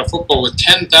walk out of football with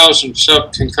 10,000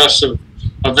 subconcussive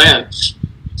events,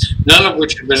 none of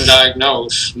which have been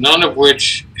diagnosed, none of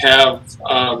which have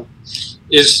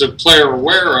is the player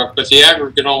aware of, but the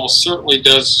aggregate almost certainly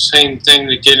does the same thing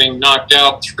that getting knocked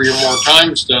out 3 or more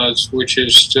times does, which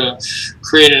is to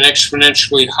create an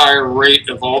exponentially higher rate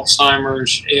of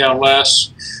Alzheimer's,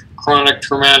 ALS, chronic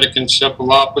traumatic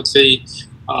encephalopathy,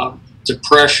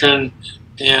 depression,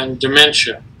 and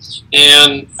dementia.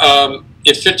 And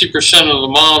if 50% of the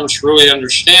moms really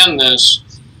understand this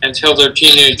and tell their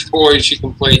teenage boys you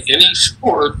can play any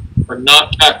sport or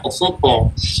not tackle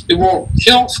football, it won't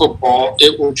kill football,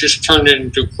 it will just turn it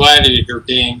into a gladiator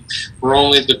game where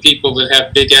only the people that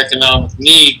have big economic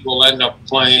need will end up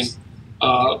playing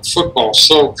football.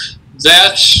 So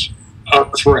that's a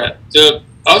threat. The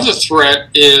other threat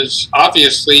is,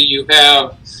 obviously, you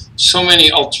have so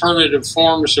many alternative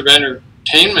forms of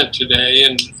entertainment today,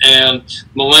 and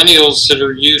millennials that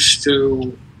are used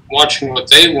to watching what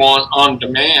they want on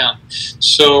demand.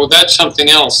 So that's something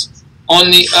else. On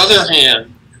the other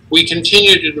hand, we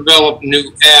continue to develop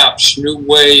new apps, new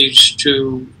ways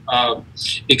to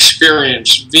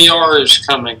experience. VR is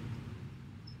coming.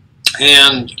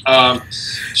 And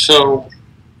so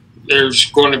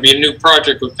there's going to be a new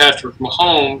project with Patrick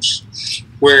Mahomes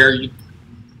where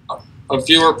a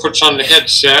viewer puts on the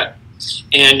headset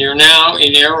and you're now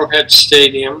in Arrowhead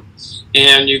Stadium,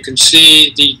 and you can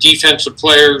see the defensive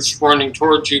players running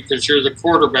towards you because you're the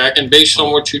quarterback, and based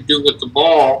on what you do with the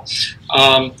ball,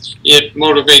 it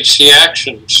motivates the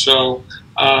action. So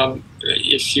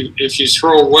if you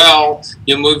throw well,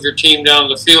 you move your team down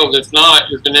the field. If not,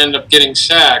 you're going to end up getting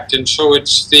sacked. And so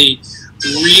it's the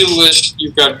realist.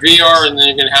 You've got VR, and then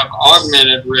you're going to have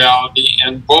augmented reality,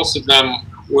 and both of them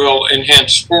will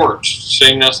enhance sports,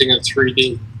 saying nothing of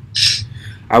 3D.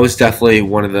 I was definitely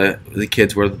one of the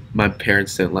kids where my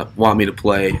parents didn't want me to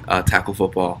play tackle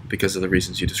football because of the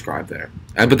reasons you described there.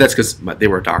 But that's because they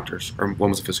were doctors, or one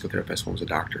was a physical therapist, one was a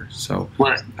doctor. So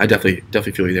right. I definitely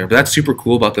feel you there. But that's super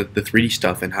cool about the 3D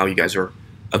stuff and how you guys are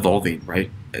evolving, right?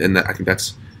 And I think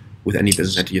that's with any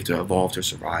business entity, you have to evolve to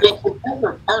survive. Well,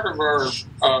 part of our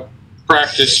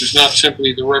practice is not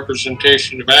simply the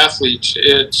representation of athletes.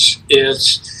 It's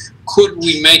could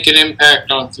we make an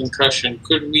impact on concussion?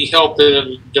 Could we help in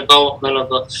the development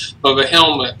of a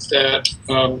helmet that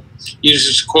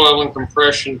uses coil and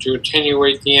compression to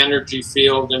attenuate the energy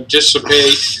field and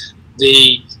dissipate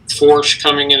the force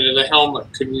coming into the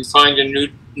helmet? Could we find a new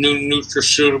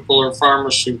nutraceutical or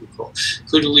pharmaceutical?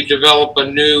 Could we develop a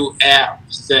new app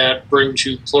that brings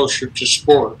you closer to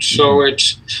sports? So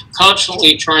it's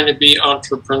constantly trying to be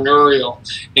entrepreneurial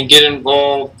and get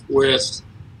involved with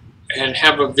and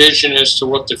have a vision as to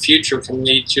what the future can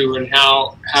lead to and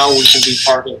how we can be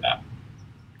part of that.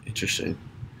 Interesting.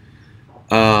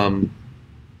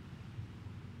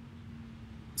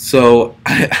 So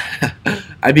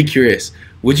I'd be curious,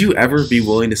 would you ever be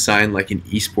willing to sign like an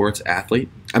esports athlete?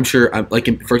 I'm sure,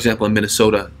 for example, in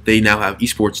Minnesota, they now have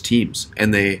esports teams,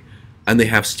 and they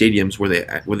have stadiums where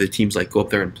the teams like go up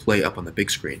there and play up on the big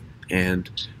screen. And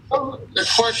well, the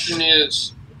question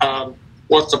is,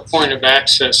 what the point of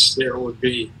access there would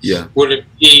be. Yeah. Would it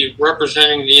be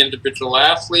representing the individual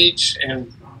athletes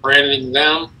and branding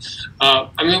them? I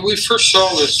mean, we first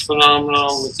saw this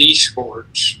phenomenon with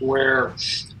esports, where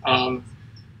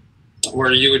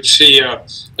you would see a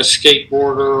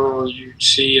skateboarder or you'd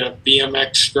see a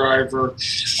BMX driver,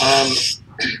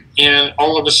 and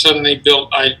all of a sudden they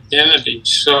built identities.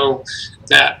 So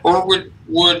that, or would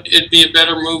it be a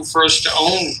better move for us to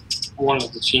own one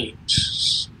of the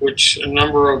teams, which a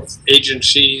number of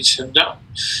agencies have done.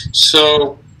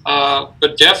 So,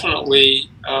 but definitely,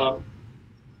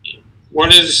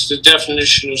 what is the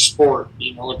definition of sport?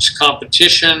 You know, it's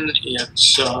competition.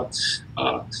 It's the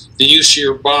use of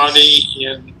your body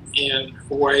in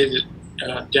a way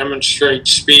that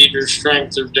demonstrates speed or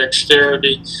strength or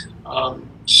dexterity.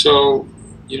 So,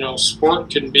 you know,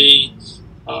 sport can be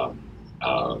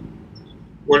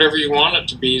whatever you want it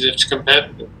to be that's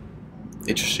competitive.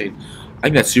 Interesting. I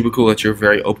think that's super cool that you're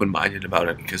very open-minded about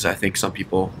it, because I think some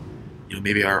people, you know,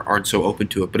 maybe aren't so open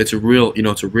to it, but it's a real, you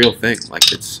know, it's a real thing.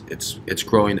 Like it's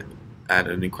growing at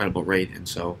an incredible rate, and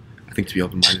so I think to be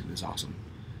open-minded is awesome.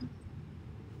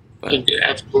 But,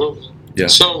 absolutely. Yeah.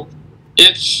 So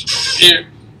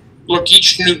look,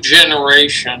 each new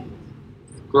generation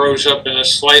grows up in a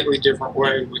slightly different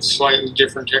way with slightly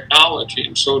different technology,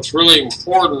 and so it's really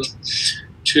important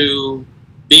to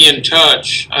be in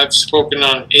touch. I've spoken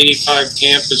on 85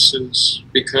 campuses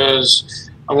because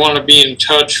I want to be in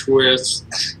touch with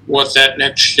what that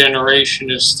next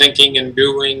generation is thinking and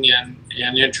doing and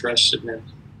interested in.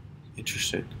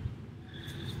 Interesting.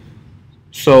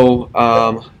 So,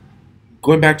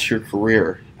 going back to your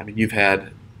career, I mean, you've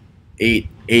had eight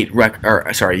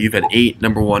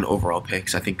number one overall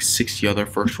picks. I think 60 other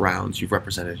first rounds. You've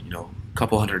represented, you know, a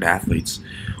couple hundred athletes.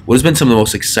 What has been some of the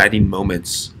most exciting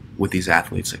moments with these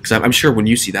athletes? Because I'm sure when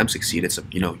you see them succeed, it's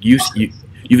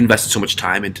you've invested so much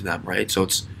time into them, right? So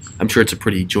I'm sure it's a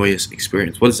pretty joyous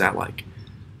experience. What is that like?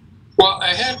 Well,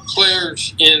 I had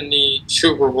players in the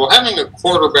Super Bowl. Having a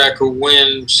quarterback who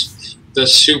wins the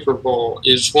Super Bowl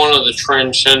is one of the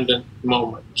transcendent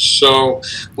moments. So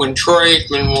when Troy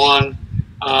Aikman won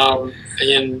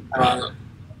in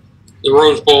the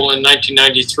Rose Bowl in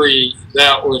 1993,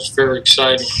 that was very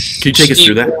exciting. Can you take us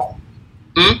through that?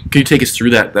 Can you take us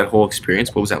through that whole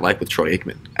experience? What was that like with Troy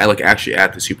Aikman? Actually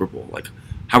at the Super Bowl. Like,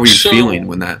 how were you feeling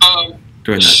when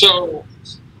during that? So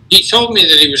he told me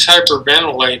that he was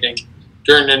hyperventilating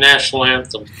during the national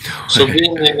anthem. So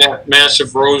being in that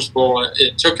massive Rose Bowl,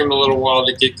 it took him a little while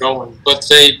to get going. But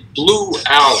they blew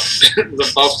out the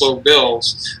Buffalo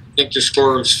Bills. I think the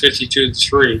score was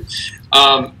 52-3.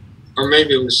 Or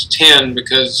maybe it was 10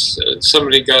 because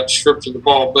somebody got stripped of the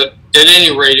ball. But at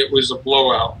any rate, it was a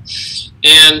blowout.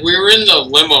 And we were in the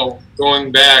limo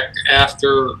going back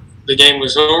after the game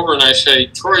was over, and I say,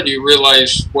 Troy, do you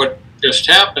realize what just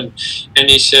happened? And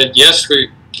he said, yes, we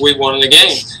won the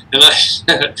game. And I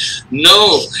said,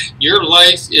 no, your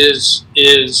life is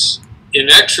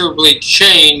inexorably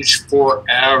changed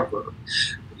forever.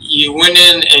 You went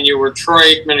in and you were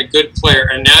Troy Aikman, a good player,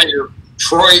 and now you're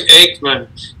Troy Aikman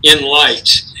in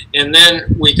lights. And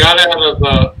then we got out of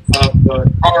the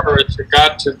car as we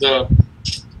got to the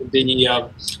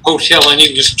hotel, and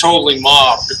he was totally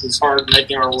mobbed. It was hard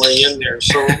making our way in there.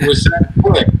 So it was that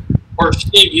quick. Or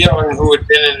Steve Young, who had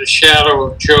been in the shadow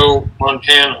of Joe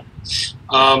Montana,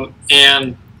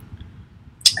 and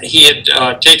he had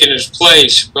taken his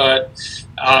place, but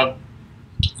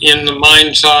in the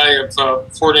mind's eye of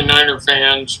 49er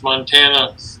fans,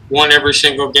 Montana won every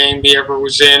single game he ever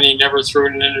was in. He never threw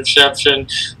an interception.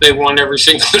 They won every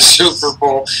single Super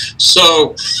Bowl.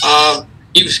 So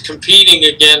he was competing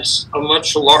against a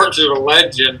much larger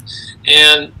legend.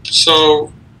 And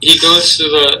so he goes to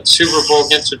the Super Bowl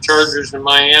against the Chargers in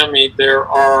Miami.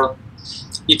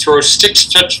 He throws 6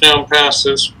 touchdown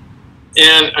passes.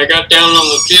 And I got down on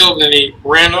the field, and he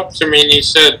ran up to me, and he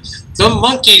said, "The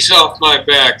monkey's off my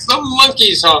back. The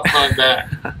monkey's off my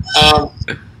back."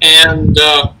 And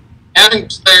having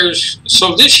players.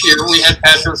 So this year we had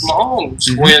Patrick Mahomes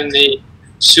win the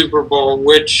Super Bowl,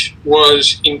 which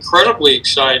was incredibly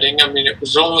exciting. I mean, it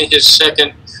was only his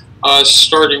second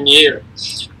starting year.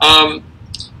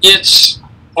 It's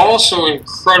also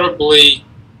incredibly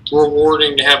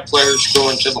rewarding to have players go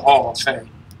into the Hall of Fame.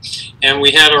 And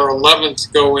we had our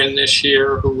 11th go in this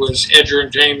year, who was Edgerrin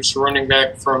James, running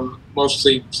back from,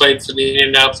 mostly played for the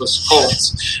Indianapolis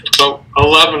Colts. So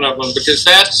 11 of them, because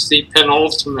that's the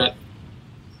penultimate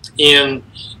in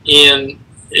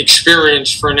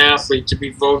experience for an athlete to be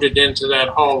voted into that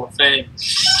Hall of Fame.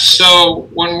 So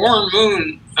when Warren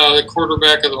Moon, the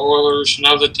quarterback of the Oilers and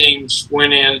other teams,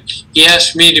 went in, he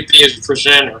asked me to be his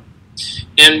presenter.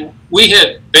 And we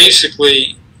had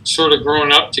basically sort of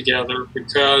grown up together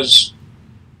because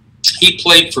he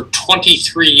played for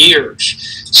 23 years,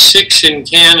 6 in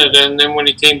Canada, and then when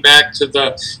he came back to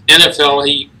the NFL,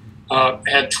 he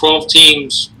had 12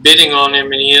 teams bidding on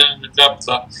him, and he ended up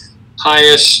the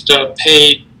highest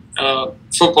paid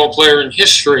football player in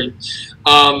history.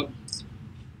 And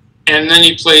then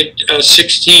he played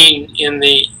 16 in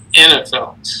the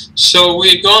NFL. So we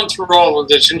had gone through all of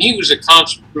this, and he was a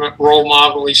consummate role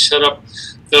model. He set up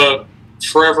the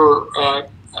Forever,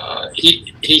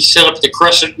 he set up the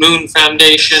Crescent Moon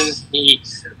Foundation. He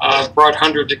brought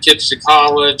hundreds of kids to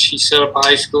college. He set up a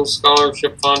high school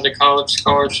scholarship fund, a college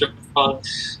scholarship fund.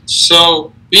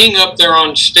 So being up there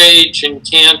on stage in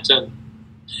Canton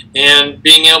and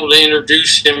being able to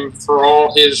introduce him for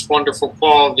all his wonderful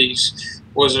qualities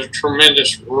was a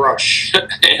tremendous rush.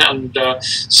 And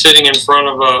sitting in front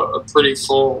of a pretty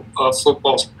full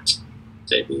football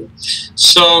stadium.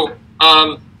 So,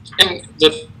 and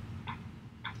the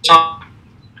topic,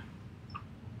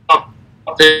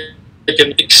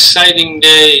 an exciting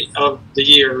day of the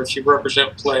year if you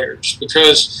represent players,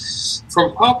 because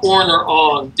from Pop Warner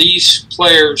on, these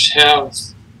players have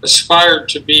aspired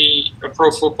to be a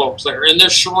pro football player, and they're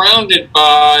surrounded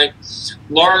by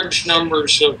large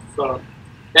numbers of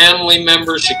family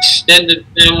members, extended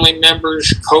family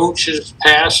members, coaches,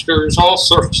 pastors, all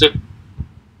sorts of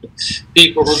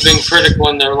people who've been critical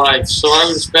in their life. So I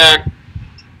was back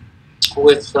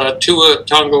with Tua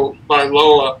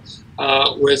Tagovailoa,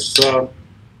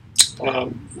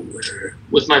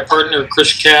 with my partner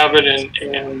Chris Cabot,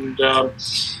 and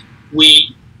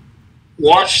we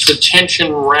watched the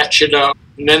tension ratchet up.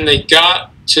 And then they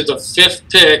got to the 5th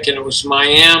pick, and it was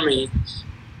Miami,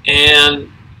 and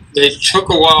they took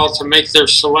a while to make their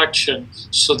selection,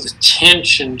 so the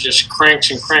tension just cranks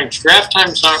and cranks. Draft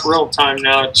time's not real time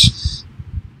now, it's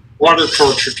water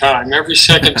torture time. Every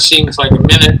second seems like a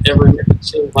minute, every minute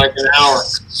seems like an hour.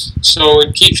 So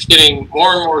it keeps getting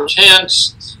more and more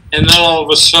tense, and then all of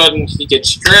a sudden he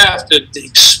gets drafted, the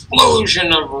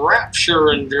explosion of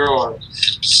rapture and joy.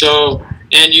 So,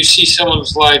 and you see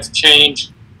someone's life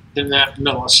change in that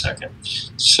millisecond.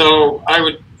 So I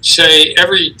would say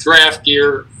every draft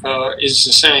year is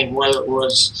the same, whether it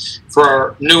was for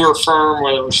our newer firm,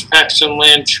 whether it was Paxton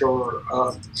Lynch or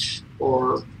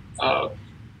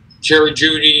Jerry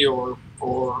Jeudy or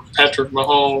Patrick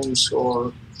Mahomes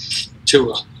or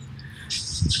Tua.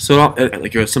 So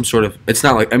like you're some sort of, it's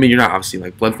not like, I mean, you're not obviously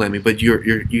like blood family, but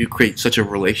you create such a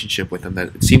relationship with them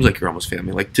that it seems like you're almost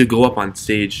family. Like to go up on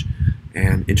stage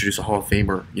and introduce a Hall of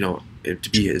Famer, you know, to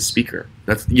be his speaker,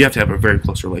 you have to have a very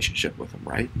close relationship with him,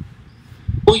 right?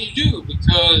 Well, you do,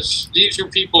 because these are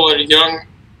people at a young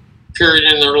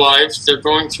period in their life. They're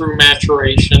going through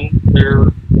maturation.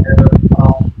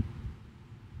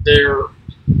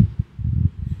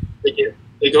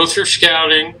 They go through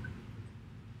scouting.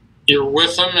 You're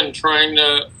with them and trying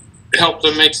to help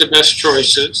them make the best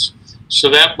choices. So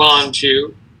that bonds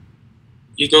you.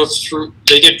 You go through.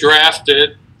 They get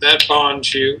drafted. That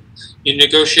bonds you. You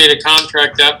negotiate a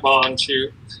contract. That bonds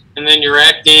you. And then you're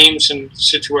at games and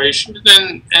situations,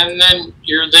 and then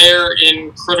you're there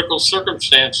in critical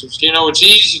circumstances. You know, it's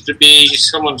easy to be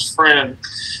someone's friend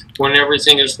when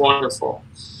everything is wonderful.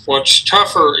 What's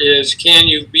tougher is, can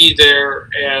you be there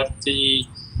at the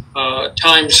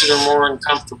times that are more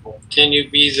uncomfortable? Can you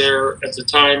be there at the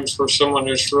times where someone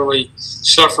is really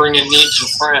suffering and needs a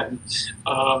friend?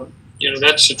 You know,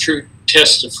 that's the true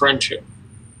test of friendship.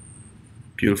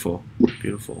 Beautiful,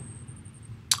 beautiful.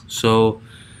 So,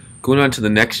 going on to the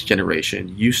next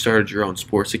generation, you started your own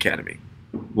sports academy.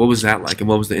 What was that like, and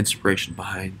what was the inspiration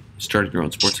behind starting your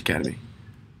own sports academy?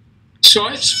 So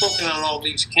I'd spoken on all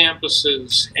these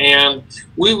campuses, and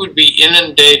we would be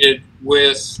inundated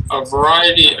with a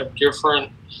variety of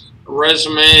different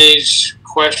resumes,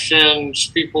 questions.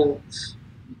 People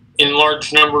in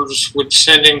large numbers would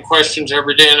send in questions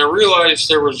every day, and I realized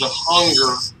there was a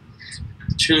hunger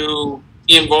to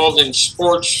be involved in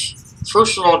sports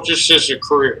first of all, just as a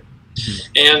career.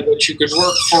 And that you could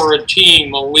work for a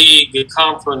team, a league, a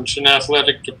conference, an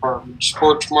athletic department,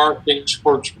 sports marketing,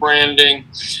 sports branding,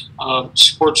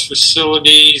 sports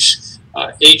facilities,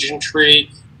 agentry,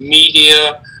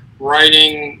 media,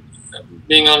 writing,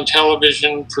 being on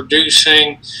television,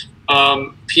 producing,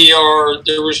 PR.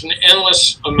 There was an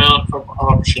endless amount of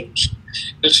options.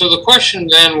 And so the question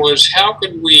then was, how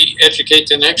could we educate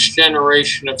the next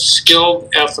generation of skilled,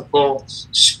 ethical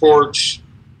sports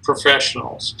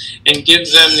professionals and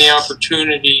give them the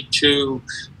opportunity to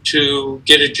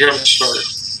get a jump start?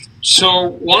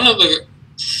 So one of the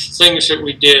things that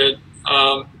we did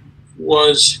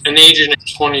was an agent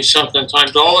 20-something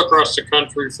times all across the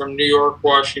country, from New York,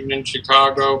 Washington,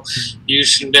 Chicago,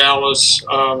 Houston, Dallas,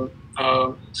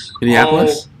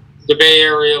 Minneapolis, the Bay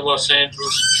Area, Los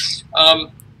Angeles.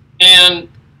 And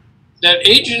that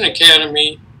Agent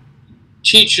Academy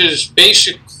teaches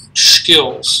basic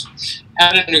skills,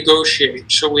 how to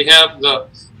negotiate. So we have the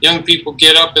young people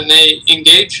get up and they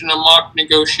engage in a mock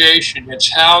negotiation. It's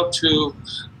how to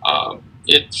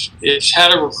it's how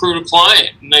to recruit a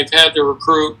client, and they've had to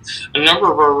recruit a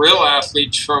number of our real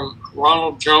athletes, from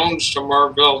Ronald Jones to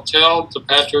Marvell Tell to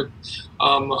Patrick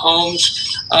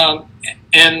Mahomes,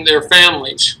 and their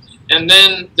families. And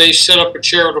then they set up a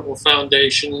charitable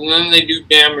foundation, and then they do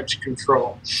damage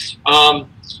control.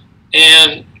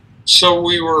 And so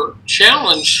we were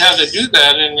challenged how to do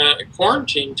that in a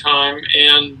quarantine time,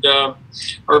 and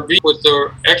with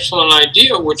the excellent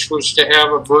idea, which was to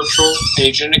have a virtual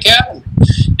Agent Academy.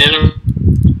 And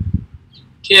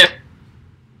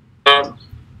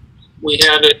we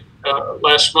had it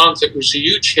last month. It was a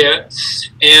huge hit.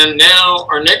 And now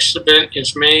our next event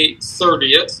is May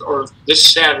 30th, or this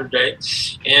Saturday,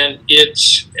 and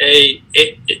it's a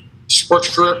sports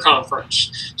career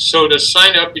conference. So to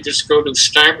sign up, you just go to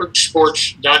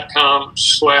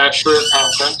steinbergsports.com/career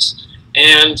conference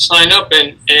and sign up,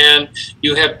 and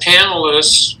you have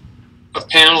panelists, a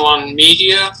panel on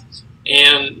media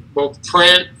and both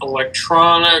print,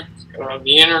 electronic,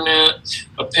 the internet,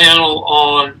 a panel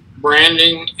on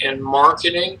branding and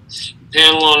marketing, a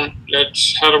panel on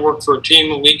that's how to work for a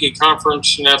team, a league, a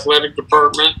conference, an athletic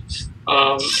department.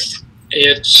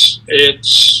 It's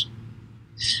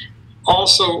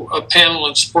also a panel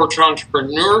on sports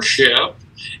entrepreneurship,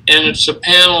 and it's a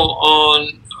panel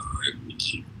on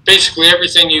basically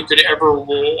everything you could ever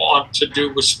want to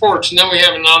do with sports. And then we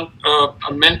have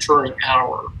a mentoring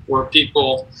hour where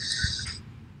people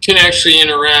can actually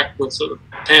interact with the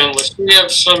panelists. We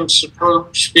have some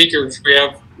superb speakers. We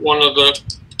have one of the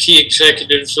key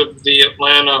executives of the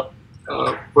Atlanta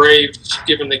Braves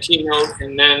giving the keynote,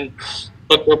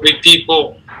 but there'll be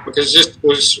people, because this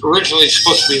was originally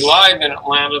supposed to be live in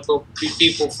Atlanta, there'll be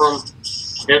people from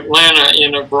Atlanta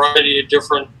in a variety of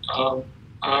different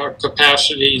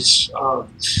capacities,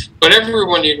 but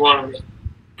everyone you'd want to meet.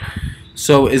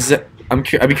 So I'd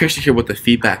be curious to hear what the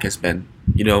feedback has been.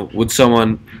 You know, would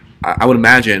someone, I would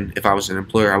imagine if I was an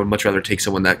employer, I would much rather take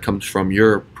someone that comes from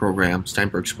your program,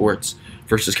 Steinberg Sports,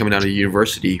 versus coming out of a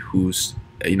university who's,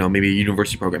 maybe a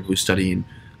university program who's studying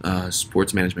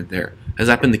sports management there. Has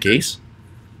that been the case?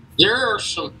 There are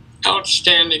some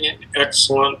outstanding and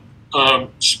excellent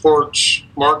sports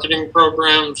marketing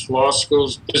programs, law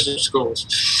schools, business schools.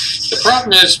 The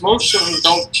problem is most of them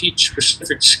don't teach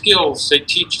specific skills, they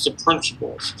teach the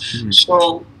principles. Mm-hmm.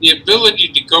 So the ability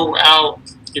to go out,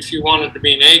 if you wanted to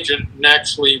be an agent and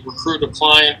actually recruit a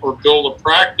client or build a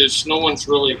practice, no one's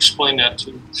really explained that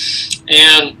to you.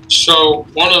 And so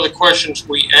one of the questions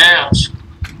we ask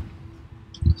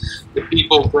the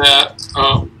people that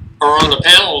are on the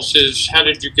panels is, how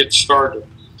did you get started?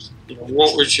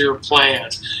 What was your plan?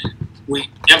 We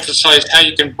emphasize how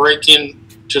you can break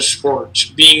into sports,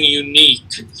 being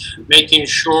unique, making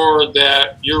sure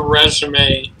that your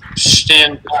resume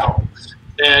stands out,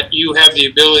 that you have the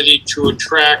ability to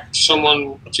attract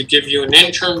someone to give you an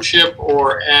internship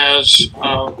or as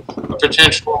a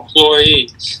potential employee,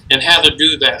 and how to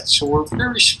do that. So we're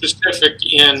very specific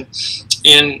in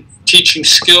teaching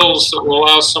skills that will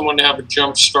allow someone to have a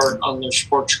jump start on their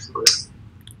sports career.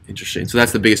 Interesting. So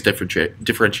that's the biggest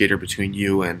differentiator between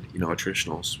you and a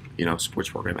traditional sports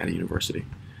program at a university.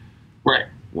 Right.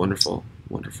 Wonderful.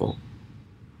 Wonderful.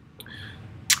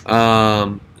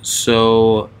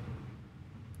 So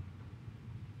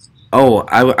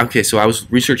I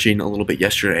was researching a little bit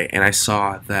yesterday, and I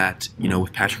saw that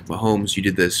with Patrick Mahomes, you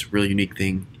did this really unique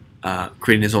thing,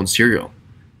 creating his own cereal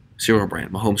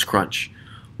brand, Mahomes Crunch.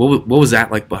 What was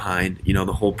that like behind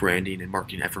the whole branding and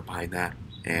marketing effort behind that?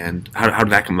 And how did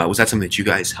that come about? Was that something that you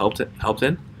guys helped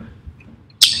in?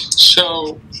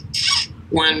 So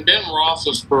when Ben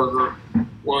Roethlisberger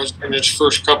was in his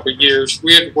first couple of years,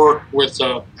 we had worked with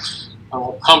a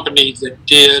company that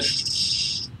did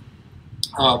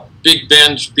Big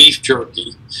Ben's beef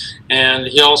jerky, and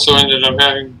he also ended up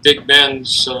having Big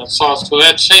Ben's sauce. So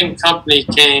that same company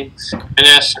came and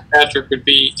asked if Patrick would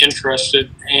be interested,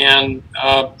 and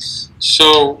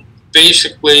so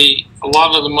basically a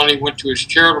lot of the money went to his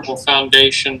charitable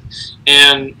foundation,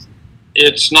 and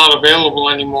it's not available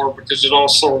anymore because it all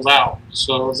sold out.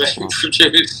 So they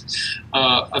produced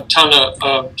a ton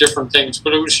of different things,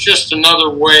 but it was just another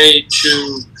way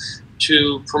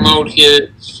to promote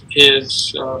his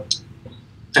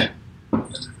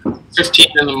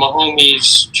 15 in the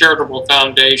Mahomes Charitable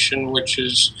Foundation, which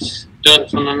has done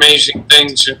some amazing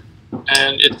things,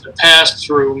 and it's a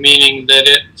pass-through, meaning that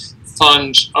it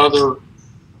funds other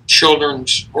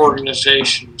children's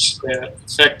organizations that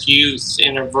affect youth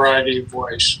in a variety of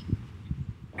ways.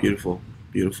 Beautiful,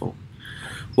 beautiful.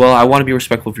 Well, I want to be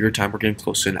respectful of your time. We're getting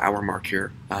close to an hour mark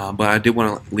here, but I did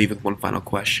want to leave with one final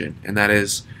question, and that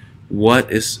is,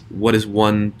 what is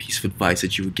one piece of advice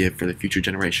that you would give for the future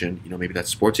generation? You know, maybe that's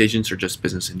sports agents or just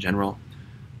business in general.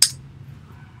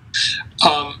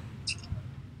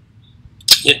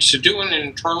 It's to do an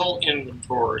internal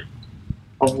inventory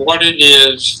of what it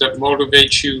is that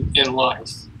motivates you in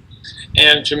life,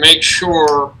 and to make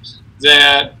sure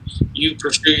that you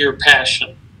pursue your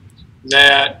passion,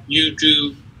 that you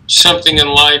do something in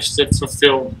life that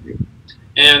fulfills you,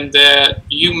 and that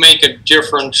you make a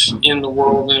difference in the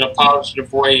world in a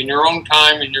positive way, in your own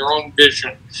time, in your own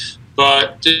vision.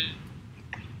 But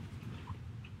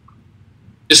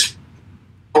this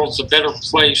world's a better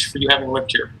place for you having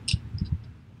lived here.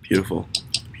 Beautiful,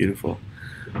 beautiful.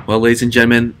 Well, ladies and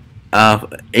gentlemen,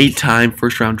 8-time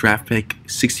first-round draft pick, 8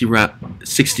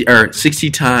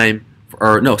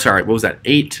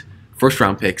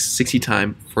 first-round picks,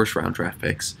 60-time first-round draft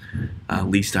picks,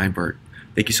 Leigh Steinberg.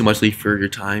 Thank you so much, Leigh, for your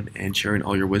time and sharing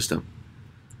all your wisdom.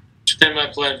 It's been my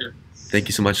pleasure. Thank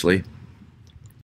you so much, Leigh.